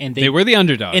outnumbered, and they were the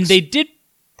underdogs. And they did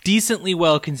decently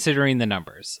well considering the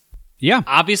numbers. Yeah.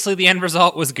 Obviously, the end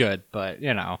result was good, but,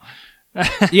 you know.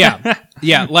 Yeah.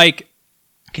 Yeah, like...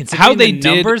 Considering how they did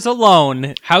numbers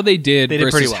alone, how they did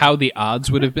versus how the odds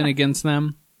would have been against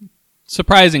them,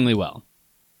 surprisingly well.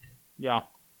 Yeah,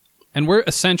 and we're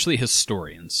essentially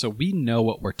historians, so we know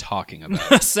what we're talking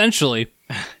about. Essentially,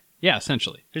 yeah,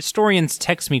 essentially. Historians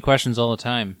text me questions all the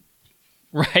time.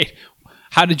 Right?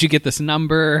 How did you get this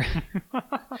number?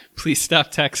 Please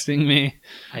stop texting me.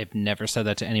 I've never said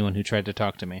that to anyone who tried to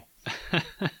talk to me.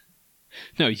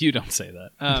 No, you don't say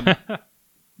that.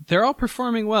 They're all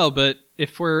performing well, but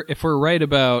if we're right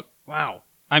about... Wow.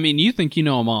 I mean, you think you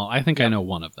know them all. I think I know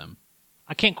one of them.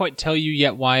 I can't quite tell you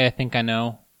yet why I think I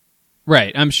know.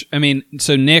 Right. I mean,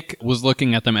 so Nick was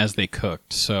looking at them as they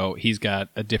cooked, so he's got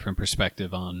a different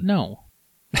perspective on... No.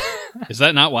 Is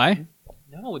that not why?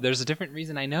 No, there's a different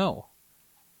reason I know.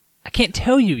 I can't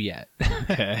tell you yet.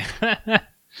 Okay.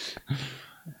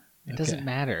 It doesn't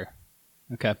matter.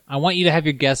 Okay. I want you to have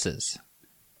your guesses.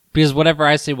 Because whatever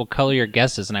I say will color your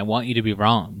guesses, and I want you to be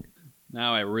wrong.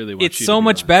 Now I really want it's you so to be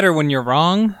much wrong. Better when you're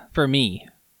wrong for me.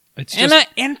 It's just,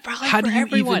 and probably how for do you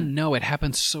everyone. even know? It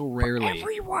happens so rarely. For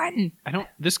everyone.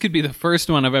 This could be the first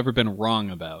one I've ever been wrong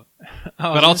about.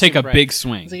 But I'll take a big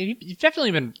swing. Like, you've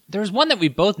definitely been... There was one that we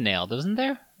both nailed, wasn't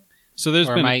there? So there's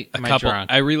been a couple.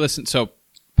 I re-listened. So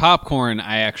Popcorn,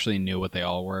 I actually knew what they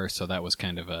all were, so that was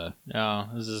kind of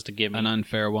this is just a gimme. An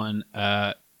unfair one.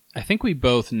 I think we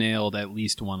both nailed at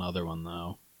least one other one,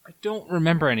 though. I don't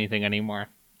remember anything anymore.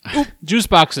 Oop, juice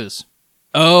boxes.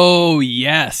 Oh,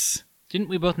 yes. Didn't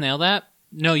we both nail that?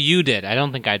 No, you did. I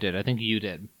don't think I did. I think you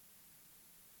did.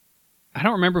 I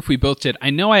don't remember if we both did. I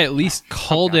know I at least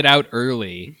called it out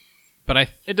early, but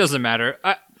it doesn't matter.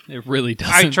 It really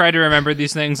doesn't. I try to remember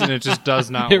these things, and it just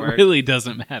does not work. It really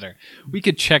doesn't matter. We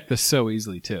could check this so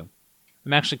easily, too.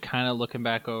 I'm actually kind of looking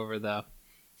back over the...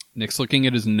 Nick's looking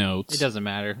at his notes. It doesn't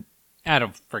matter. I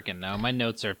don't freaking know. My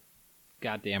notes are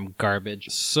goddamn garbage.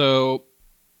 So,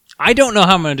 I don't know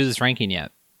how I'm going to do this ranking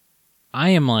yet. I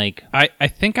am like... I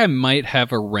think I might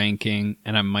have a ranking,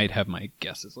 and I might have my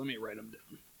guesses. Let me write them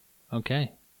down.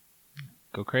 Okay.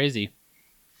 Go crazy.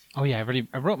 Oh, yeah,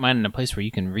 I wrote mine in a place where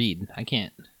you can read. I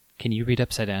can't... Can you read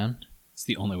upside down? It's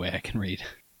the only way I can read.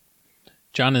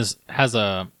 John has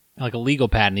a legal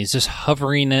pad, and he's just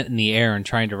hovering it in the air and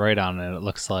trying to write on it, it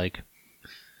looks like.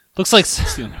 Looks like...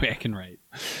 It's the only way I can write.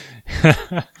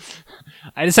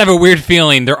 I just have a weird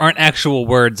feeling there aren't actual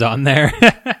words on there.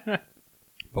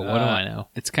 But what do I know?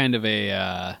 It's kind of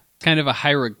a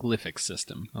hieroglyphic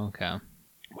system. Okay.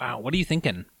 Wow, what are you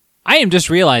thinking? I am just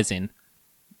realizing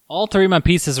all three of my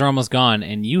pieces are almost gone,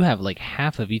 and you have like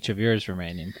half of each of yours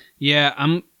remaining. Yeah,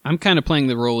 I'm kind of playing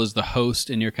the role as the host,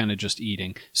 and you're kind of just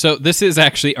eating. So this is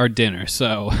actually our dinner,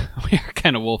 so we are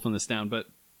kind of wolfing this down, but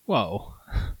whoa.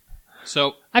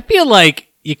 So I feel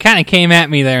like you kind of came at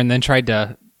me there and then tried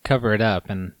to cover it up,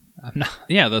 and I'm not.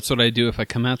 Yeah, that's what I do if I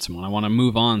come at someone. I want to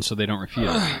move on so they don't refute.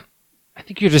 I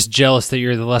think you're just jealous that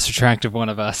you're the less attractive one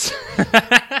of us.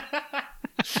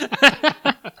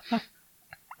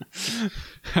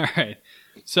 All right.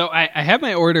 So I have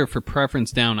my order for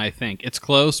preference down, I think. It's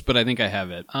close, but I think I have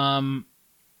it.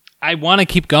 I want to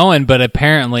keep going, but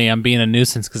apparently I'm being a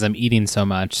nuisance because I'm eating so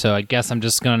much, so I guess I'm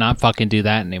just going to not fucking do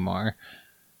that anymore.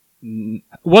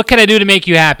 What can I do to make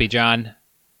you happy, John?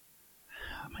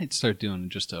 I might start doing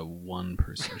just a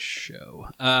one-person show.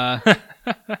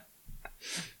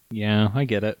 Yeah, I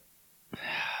get it.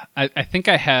 I think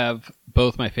I have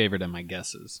both my favorite and my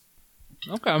guesses.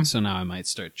 Okay. So now I might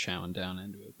start chowing down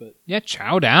into it. But yeah,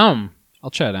 chow down. I'll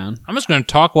chow down. I'm just going to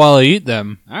talk while I eat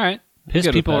them. All right. Piss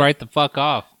people right the fuck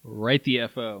off. Right the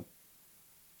FO. Are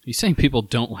you saying people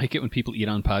don't like it when people eat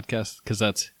on podcasts? Because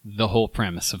that's the whole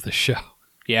premise of the show.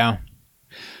 Yeah.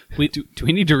 Do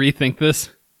we need to rethink this?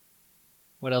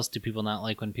 What else do people not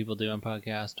like when people do on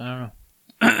podcasts? I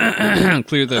don't know.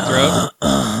 Clear their throat.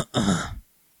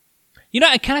 You know,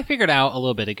 I kind of figured out a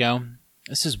little bit ago.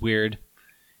 This is weird.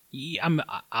 I'm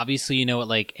obviously, you know what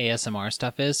like ASMR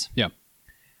stuff is? Yeah.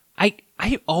 I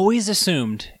always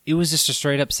assumed it was just a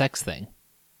straight up sex thing.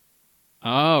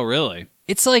 Oh, really?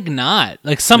 It's like not.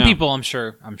 Like some No. people, I'm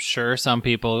sure some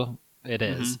people it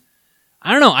is.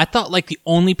 I don't know. I thought like the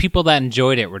only people that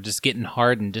enjoyed it were just getting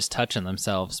hard and just touching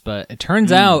themselves, but it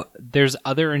turns out there's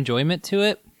other enjoyment to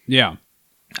it. Yeah.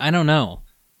 I don't know.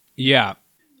 Yeah.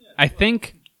 I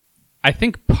think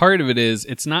part of it is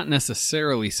it's not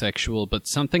necessarily sexual, but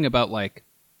something about like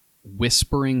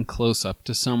whispering close up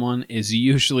to someone is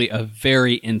usually a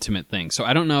very intimate thing. So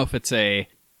I don't know if it's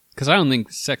because I don't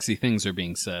think sexy things are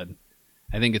being said.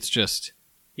 I think it's just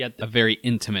a very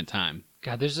intimate time.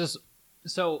 God, there's this.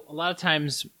 So a lot of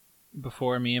times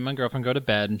before me and my girlfriend go to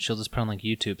bed, and she'll just put on like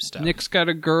YouTube stuff. Nick's got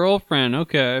a girlfriend.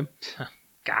 Okay.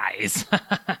 Guys.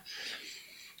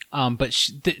 But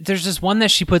there's this one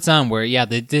that she puts on where,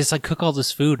 they just like cook all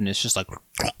this food, and it's just like.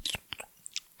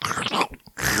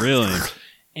 Really?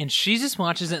 And she just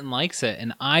watches it and likes it,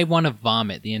 and I want to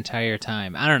vomit the entire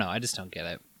time. I don't know. I just don't get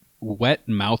it. Wet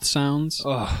mouth sounds?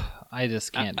 Oh, I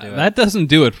just can't do it. That doesn't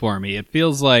do it for me. It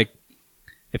feels like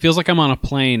I'm on a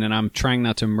plane and I'm trying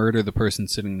not to murder the person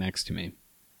sitting next to me.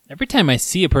 Every time I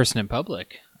see a person in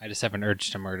public, I just have an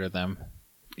urge to murder them.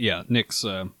 Yeah, Nick's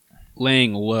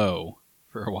laying low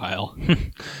for a while.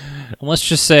 And let's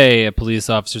just say, police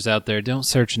officers out there, don't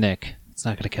search Nick. It's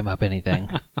not going to come up anything.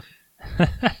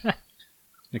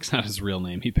 Nick's not his real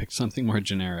name. He picked something more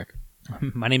generic.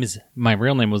 My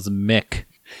real name was Mick.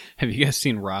 Have you guys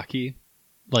seen Rocky?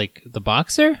 Like the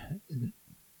boxer?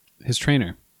 His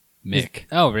trainer, Mick.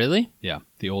 Oh, really? Yeah,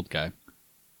 the old guy.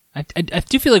 I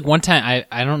do feel like one time,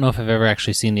 I don't know if I've ever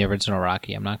actually seen the original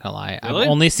Rocky. I'm not going to lie. Really? I've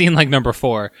only seen like number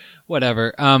 4.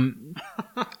 Whatever. One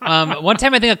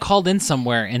time I think I called in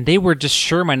somewhere and they were just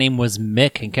sure my name was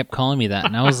Mick and kept calling me that.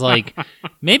 And I was like,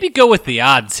 maybe go with the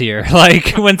odds here.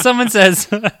 Like when someone says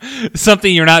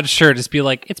something you're not sure, just be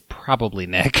like, it's probably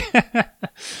Nick.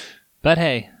 But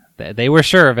hey, they were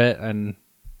sure of it and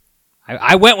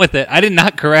I went with it. I did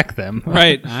not correct them.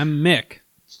 Right, I'm Mick.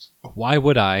 Why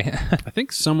would I? I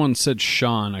think someone said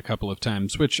Sean a couple of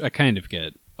times, which I kind of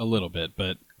get a little bit,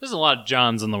 but There's a lot of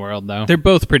Johns in the world, though. they're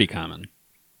both pretty common.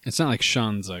 It's not like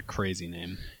Sean's a crazy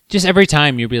name. Just every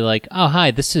time you'll be like, oh, hi,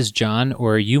 this is John,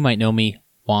 or you might know me,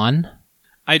 Juan.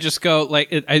 I just go,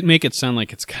 I make it sound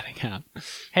like it's cutting out.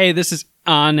 Hey, this is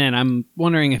An, and I'm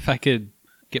wondering if I could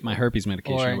get my herpes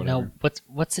medication or whatever. No,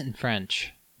 what's it in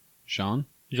French? Sean?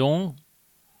 Jean?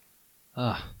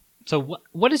 So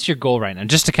what is your goal right now?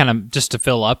 Just to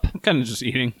fill up? I'm kind of just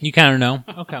eating. You kind of know?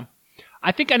 Okay.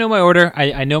 I think I know my order.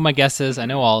 I know my guesses. I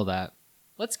know all of that.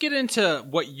 Let's get into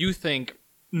what you think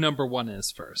number 1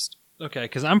 is first. Okay,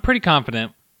 because I'm pretty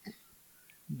confident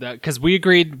that, because we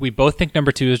agreed, we both think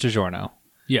number 2 is DiGiorno.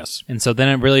 Yes. And so then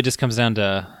it really just comes down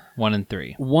to 1 and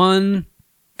 3. 1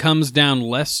 comes down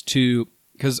less to,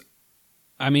 because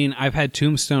I've had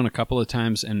Tombstone a couple of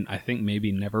times, and I think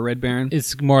maybe never Red Baron.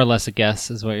 It's more or less a guess,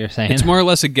 is what you're saying. It's more or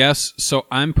less a guess, so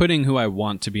I'm putting who I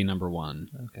want to be number 1.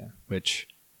 Okay. Which,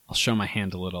 I'll show my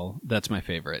hand a little. That's my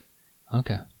favorite.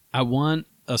 Okay. I want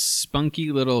a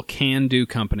spunky little can-do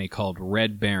company called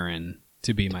Red Baron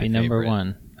to be my favorite. Number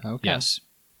 1. Okay. Yes.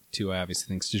 2, I obviously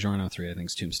think is DiGiorno. 3, I think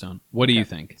is Tombstone. What do you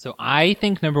think? So I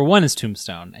think number 1 is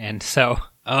Tombstone, and so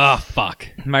Oh, fuck.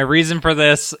 my reason for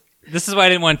this is why I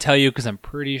didn't want to tell you, because I'm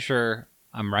pretty sure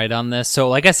I'm right on this. So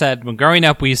like I said, when growing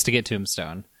up, we used to get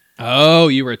Tombstone. Oh,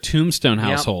 you were a Tombstone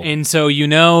household. Yep. And so you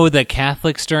know that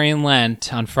Catholics during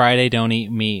Lent on Friday don't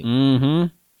eat meat. Mm-hmm.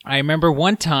 I remember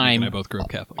one Nick time, and I both grew up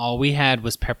Catholic. all we had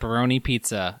was pepperoni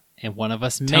pizza, and one of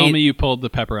us Tell me you pulled the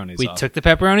pepperonis we off. took the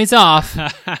pepperonis off,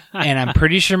 and I'm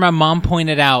pretty sure my mom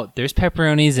pointed out, there's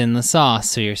pepperonis in the sauce,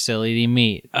 so you're still eating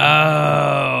meat.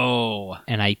 Oh.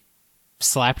 And I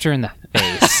slapped her in the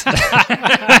face.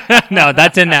 No,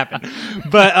 that didn't happen.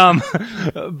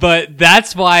 But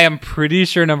that's why I'm pretty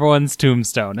sure number 1's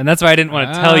Tombstone. And that's why I didn't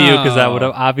want to tell you, because I would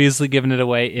have obviously given it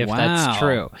away if that's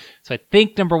true. So I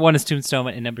think number 1 is Tombstone,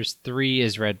 and number 3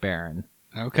 is Red Baron.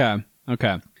 Okay.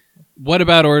 What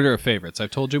about order of favorites?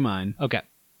 I've told you mine. Okay.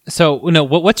 So, no,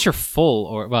 what's your full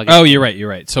or? Well, I guess You're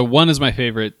right. So 1 is my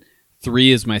favorite,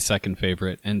 3 is my second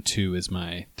favorite, and 2 is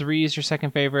my... 3 is your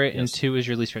second favorite, and 2 is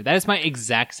your least favorite. That is my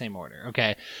exact same order.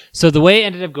 Okay. So the way I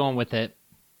ended up going with it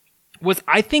was,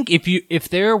 I think if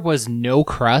there was no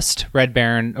crust, Red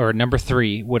Baron or number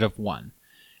 3 would have won.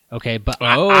 Okay, but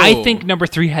I think number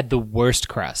 3 had the worst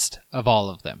crust of all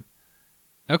of them.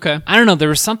 Okay. I don't know. There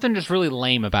was something just really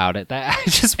lame about it that I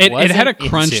just It wasn't had a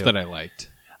crunch into. that I liked.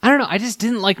 I don't know. I just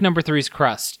didn't like number 3's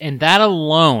crust, and that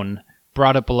alone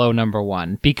brought it below number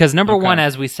 1, because number 1,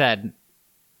 as we said,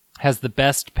 has the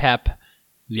best pep,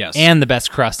 Yes. and the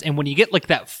best crust. And when you get like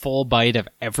that full bite of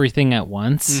everything at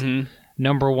once,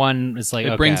 number one is like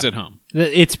It brings it home.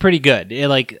 It's pretty good.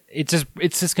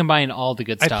 It's just combining all the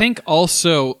good stuff. I think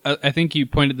also, I think you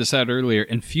pointed this out earlier,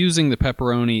 infusing the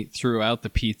pepperoni throughout the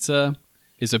pizza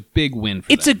is a big win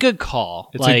for it's them. a good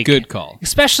call. It's a good call.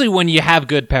 Especially when you have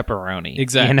good pepperoni.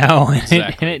 Exactly. You know?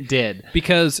 Exactly. And it did.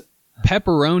 Because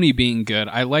pepperoni being good,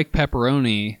 I like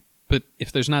pepperoni, but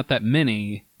if there's not that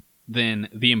many, then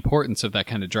the importance of that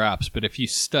kind of drops. But if you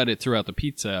stud it throughout the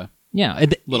pizza, Yeah. a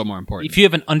little more important. If you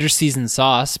have an underseasoned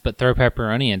sauce, but throw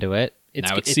pepperoni into it,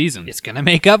 Now it's seasoned. It's going to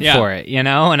make up for it, you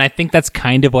know? And I think that's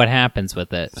kind of what happens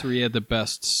with it. 3 had the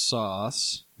best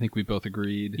sauce. I think we both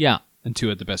agreed. Yeah. And 2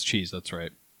 had the best cheese. That's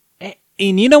right.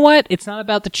 And you know what? It's not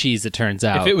about the cheese, it turns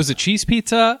out. If it was a cheese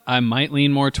pizza, I might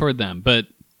lean more toward them. But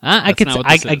I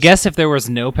I guess if there was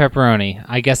no pepperoni,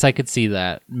 I guess I could see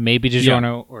that. Maybe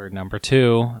DiGiorno or number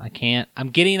 2. I can't. I'm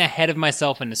getting ahead of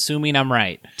myself and assuming I'm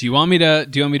right. Do you want me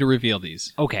to reveal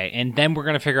these? Okay, and then we're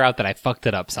gonna figure out that I fucked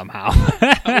it up somehow.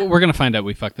 We're gonna find out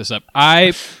we fucked this up.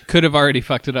 I could have already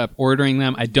fucked it up ordering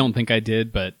them. I don't think I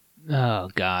did, but Oh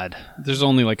God. there's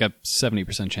only like a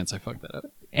 70% chance I fucked that up.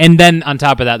 And then on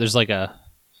top of that, there's like a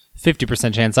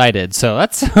 50% chance I did. So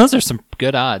those are some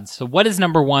good odds. So what is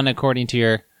number 1 according to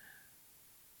your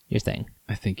thing?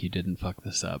 I think you didn't fuck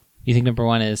this up. You think number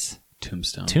 1 is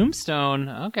Tombstone. Tombstone?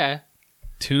 Okay.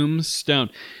 Tombstone.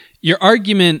 Your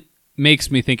argument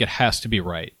makes me think it has to be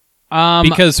right. Um,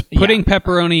 Because putting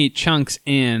pepperoni chunks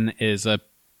in is a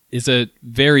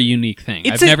very unique thing.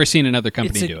 I've never seen another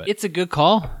company do it. It's a good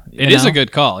call. It is a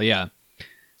good call, yeah.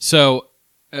 So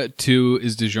 2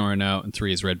 is DiGiorno and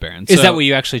 3 is Red Baron. Is that what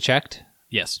you actually checked?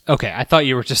 Yes. Okay, I thought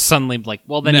you were just suddenly like,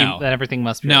 well, then, No. then everything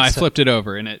must be. No, right. I So flipped it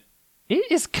over and it. it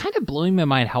is kind of blowing my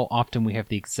mind how often we have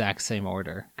the exact same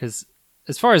order. Because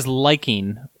as far as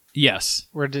liking, Yes.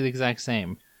 we're the exact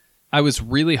same. I was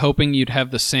really hoping you'd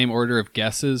have the same order of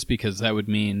guesses because that would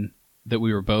mean that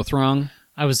we were both wrong.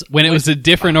 When it was a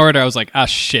different order, I was like, ah,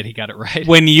 shit, he got it right.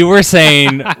 When you were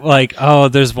saying, like, oh,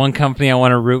 there's one company I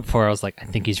want to root for, I was like, I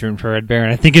think he's rooting for Red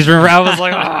Baron. I think he's rooting for... I was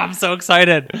like, oh, I'm so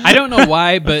excited. I don't know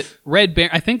why, but Red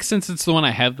Baron, I think since it's the one I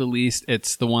have the least,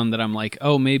 it's the one that I'm like,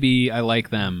 oh, maybe I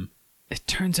like them. It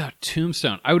turns out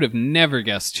Tombstone. I would have never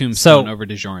guessed Tombstone over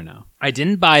DiGiorno. I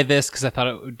didn't buy this because I thought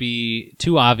it would be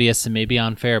too obvious and maybe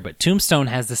unfair, but Tombstone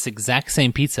has this exact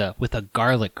same pizza with a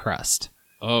garlic crust.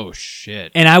 Oh,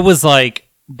 shit. And I was like,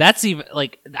 that's even,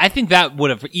 like, I think that would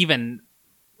have even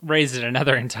raised it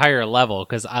another entire level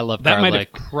because I love that garlic. might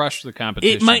have crushed the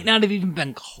competition. It might not have even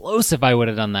been close if I would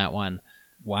have done that one.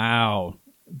 Wow.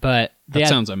 But That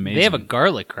sounds amazing. They have a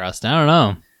garlic crust. I don't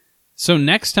know. So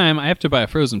next time I have to buy a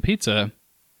frozen pizza,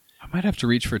 I might have to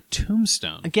reach for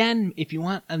Tombstone. Again, if you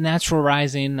want a natural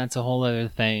rising, that's a whole other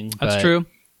thing. That's but true.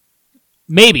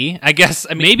 Maybe. I guess.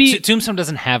 I mean, Maybe- Tombstone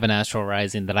doesn't have a natural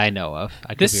rising that I know of. I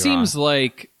could This be seems wrong.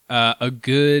 like a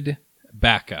good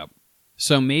backup.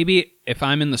 So maybe if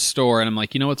I'm in the store and I'm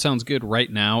like, you know what sounds good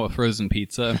right now, a frozen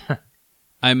pizza,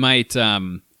 I might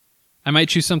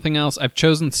choose something else. I've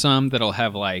chosen some that'll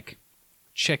have like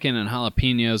chicken and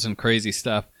jalapenos and crazy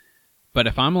stuff. But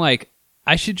if I'm like,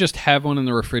 I should just have one in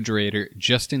the refrigerator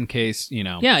just in case, you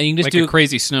know, Yeah, you can just like do a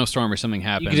crazy snowstorm or something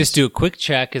happens. You can just do a quick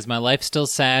check. Is my life still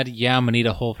sad? Yeah, I'm gonna eat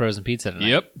a whole frozen pizza tonight.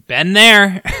 Yep. Been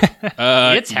there.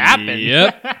 It's happened.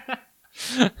 Yep.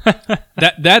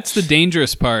 That's the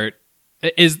dangerous part.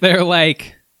 Is they're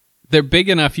like they're big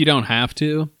enough you don't have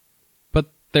to, but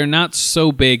they're not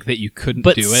so big that you couldn't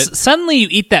But do it. suddenly you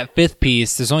eat that 5th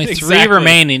piece. There's only 3 Exactly.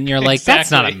 remaining. And you're like, that's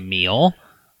not a Exactly. meal.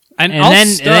 And And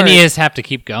then you just have to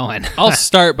keep going. I'll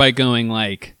start by going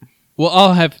like, well,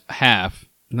 I'll have half,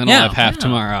 and then I'll have half Yeah.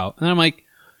 tomorrow. And I'm like,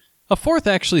 a 4th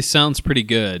actually sounds pretty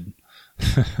good.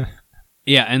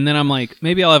 Yeah, and then I'm like,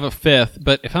 maybe I'll have a 5th,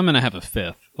 but if I'm going to have a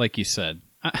 5th, like you said,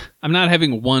 I'm not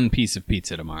having one piece of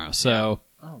pizza tomorrow. So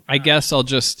I guess I'll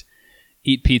just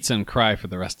eat pizza and cry for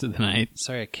the rest of the night.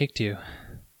 Sorry, I kicked you.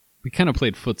 We kind of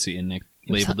played footsie and Nick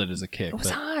was labeled it as a kick. It was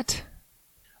but hot.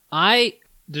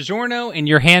 DiGiorno and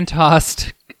your hand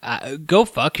tossed. Go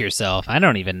fuck yourself. I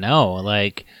don't even know.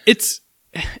 Like, it's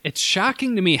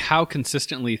shocking to me how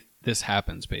consistently this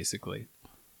happens, basically.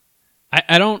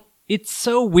 I don't... it's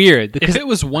so weird because If it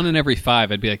was 1 in every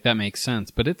 5, I'd be like, that makes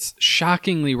sense. But it's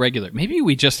shockingly regular. Maybe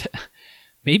we just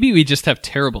have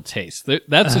terrible taste.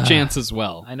 That's a chance as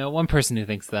well. I know one person who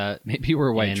thinks that. Maybe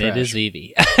we're white And trash. it is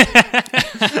Evie.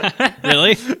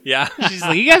 Really? Yeah. She's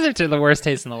like, you guys are the worst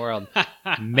taste in the world.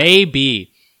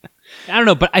 Maybe. I don't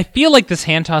know, but I feel like this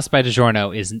hand toss by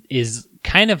DiGiorno is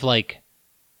kind of like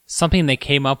something they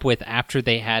came up with after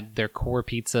they had their core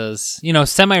pizzas,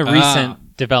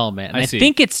 semi-recent development. And I I see.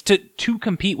 think it's to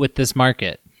compete with this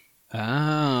market.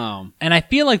 Oh. And I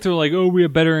feel like they're like, oh, we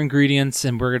have better ingredients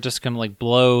and we're just going to like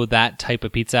blow that type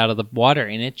of pizza out of the water.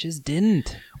 And it just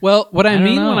didn't. Well, what I don't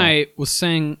mean know. when I was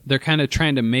saying they're kind of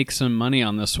trying to make some money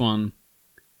on this one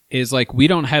is like, we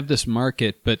don't have this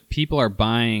market, but people are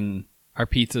buying our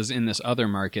pizzas in this other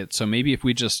market. So maybe if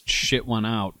we just shit one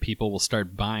out, people will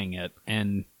start buying it.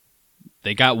 And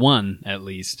they got one, at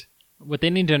least. What they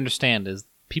need to understand is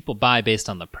people buy based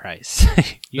on the price.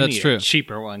 You That's need true. A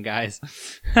cheaper one, guys.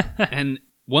 And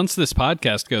once this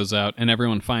podcast goes out and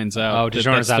everyone finds out Oh, that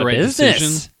DiGiorno's that's out the of right business.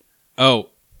 decision. Oh,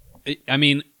 I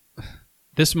mean,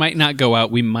 this might not go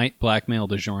out. We might blackmail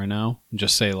DiGiorno and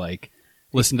just say, like,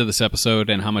 listen to this episode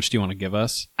and how much do you want to give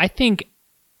us? I think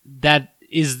that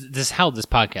is this how this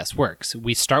podcast works.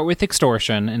 We start with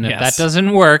extortion, and if Yes. that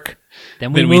doesn't work,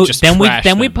 then we Then we move, just then we trash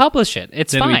then we them. publish it.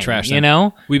 It's Then fine. we trash you them.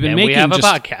 know, We've been Then making we have a just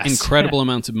podcast. incredible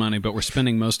amounts of money, but we're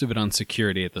spending most of it on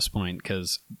security at this point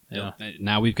because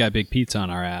now we've got big pizza on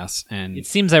our ass, and It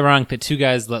seems ironic that two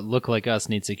guys that look like us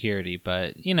need security,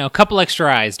 but you know, a couple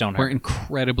extra eyes don't we're hurt.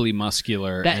 incredibly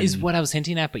muscular. That is and what I was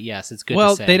hinting at, but yes, it's good.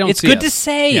 Well, to say. they don't It's see good us. to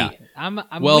say. Yeah. I'm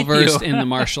well with versed you. in the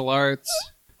martial arts.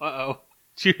 Uh-oh.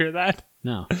 Did you hear that?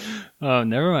 No, Oh,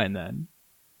 never mind then.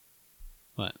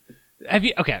 what? Have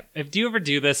you do you ever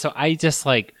do this? So I just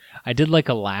like I did like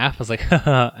a laugh. I was like,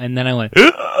 and then I went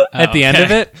at the end of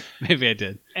it, Maybe I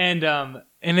did. and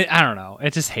I don't know.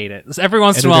 I just hate it. So every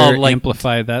once in a while, like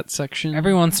amplify that section.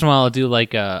 every once in a while, I'll do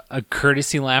like a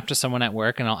courtesy laugh to someone at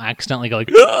work, and I'll accidentally go like,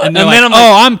 and then then I'm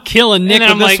I'm killing Nick and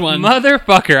with I'm this like, one.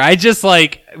 Motherfucker! I just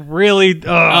like really. Nick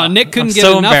couldn't I'm get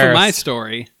so enough of my embarrassed.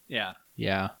 story. Yeah,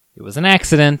 Yeah, it was an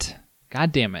accident.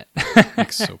 God damn it.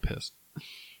 Nick's so pissed.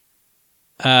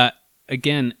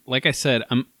 Again, like I said,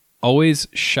 I'm always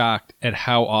shocked at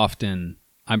how often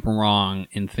I'm wrong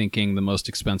in thinking the most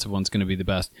expensive one's going to be the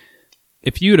best.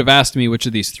 If you would have asked me which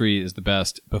of these three is the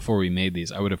best before we made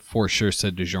these, I would have for sure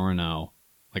said DiGiorno.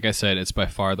 Like I said, it's by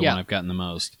far the Yeah. one I've gotten the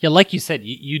most. Yeah, like you said,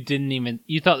 you didn't even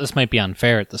you thought this might be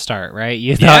unfair at the start, right?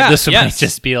 You Yeah, thought this might yes.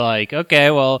 just be like,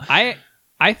 okay, well,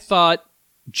 I thought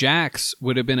Jack's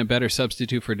would have been a better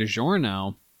substitute for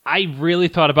DiGiorno. I really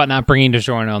thought about not bringing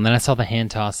DiGiorno, and then I saw the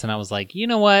hand toss, and I was like, you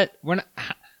know what? We're not.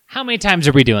 How many times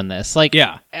are we doing this? Like,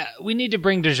 Yeah. we need to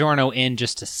bring DiGiorno in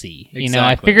just to see. You know,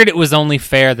 I Exactly. figured it was only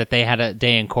fair that they had a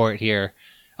day in court here.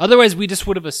 Otherwise, we just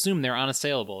would have assumed they're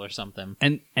unassailable or something.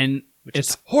 And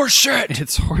it's horseshit.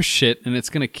 It's horseshit, and it's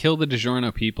going to kill the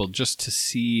DiGiorno people just to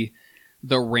see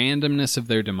the randomness of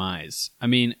their demise. I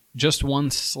mean, just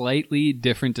one slightly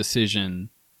different decision,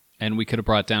 and we could have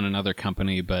brought down another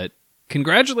company, but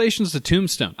congratulations to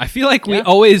Tombstone. I feel like we Yeah.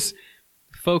 always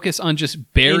focus on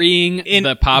just burying in-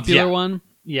 the popular yeah. one.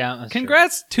 Yeah, that's true.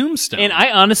 Congrats, Tombstone. And I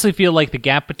honestly feel like the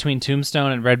gap between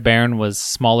Tombstone and Red Baron was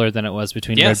smaller than it was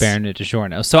between Yes. Red Baron and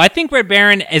DiGiorno. So I think Red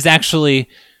Baron is actually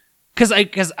because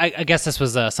I guess this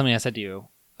was something I said to you,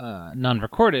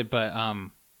 non-recorded, but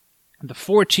the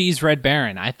 4 cheese Red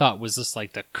Baron I thought was just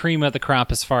like the cream of the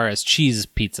crop as far as cheese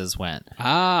pizzas went,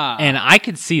 and I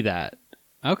could see that.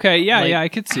 Okay, yeah, Like, I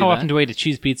could see how that. often do we eat a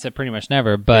cheese pizza? Pretty much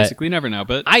never, but Basically, never know.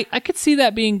 But I could see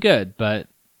that being good, but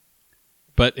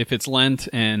if it's Lent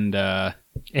and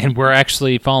we're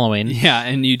actually following. yeah,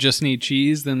 and you just need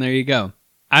cheese, then there you go.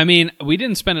 I mean, we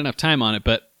didn't spend enough time on it,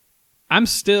 but I'm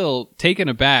still taken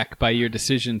aback by your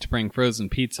decision to bring frozen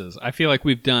pizzas. I feel like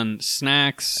we've done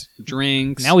snacks,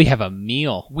 drinks. Now we have a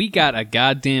meal. We got a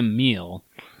goddamn meal,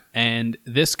 and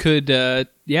this could,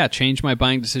 change my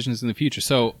buying decisions in the future.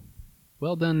 So,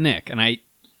 well done, Nick. And it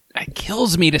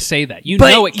kills me to say that. You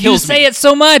know it kills you me. say it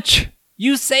so much.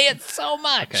 You say it so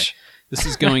much. Okay. This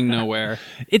is going nowhere.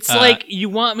 It's like you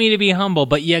want me to be humble,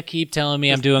 but you keep telling me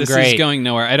I'm doing This great. is going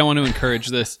nowhere. I don't want to encourage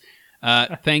this.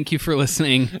 Thank you for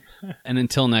listening. And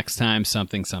until next time,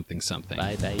 something.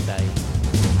 Bye, bye, bye.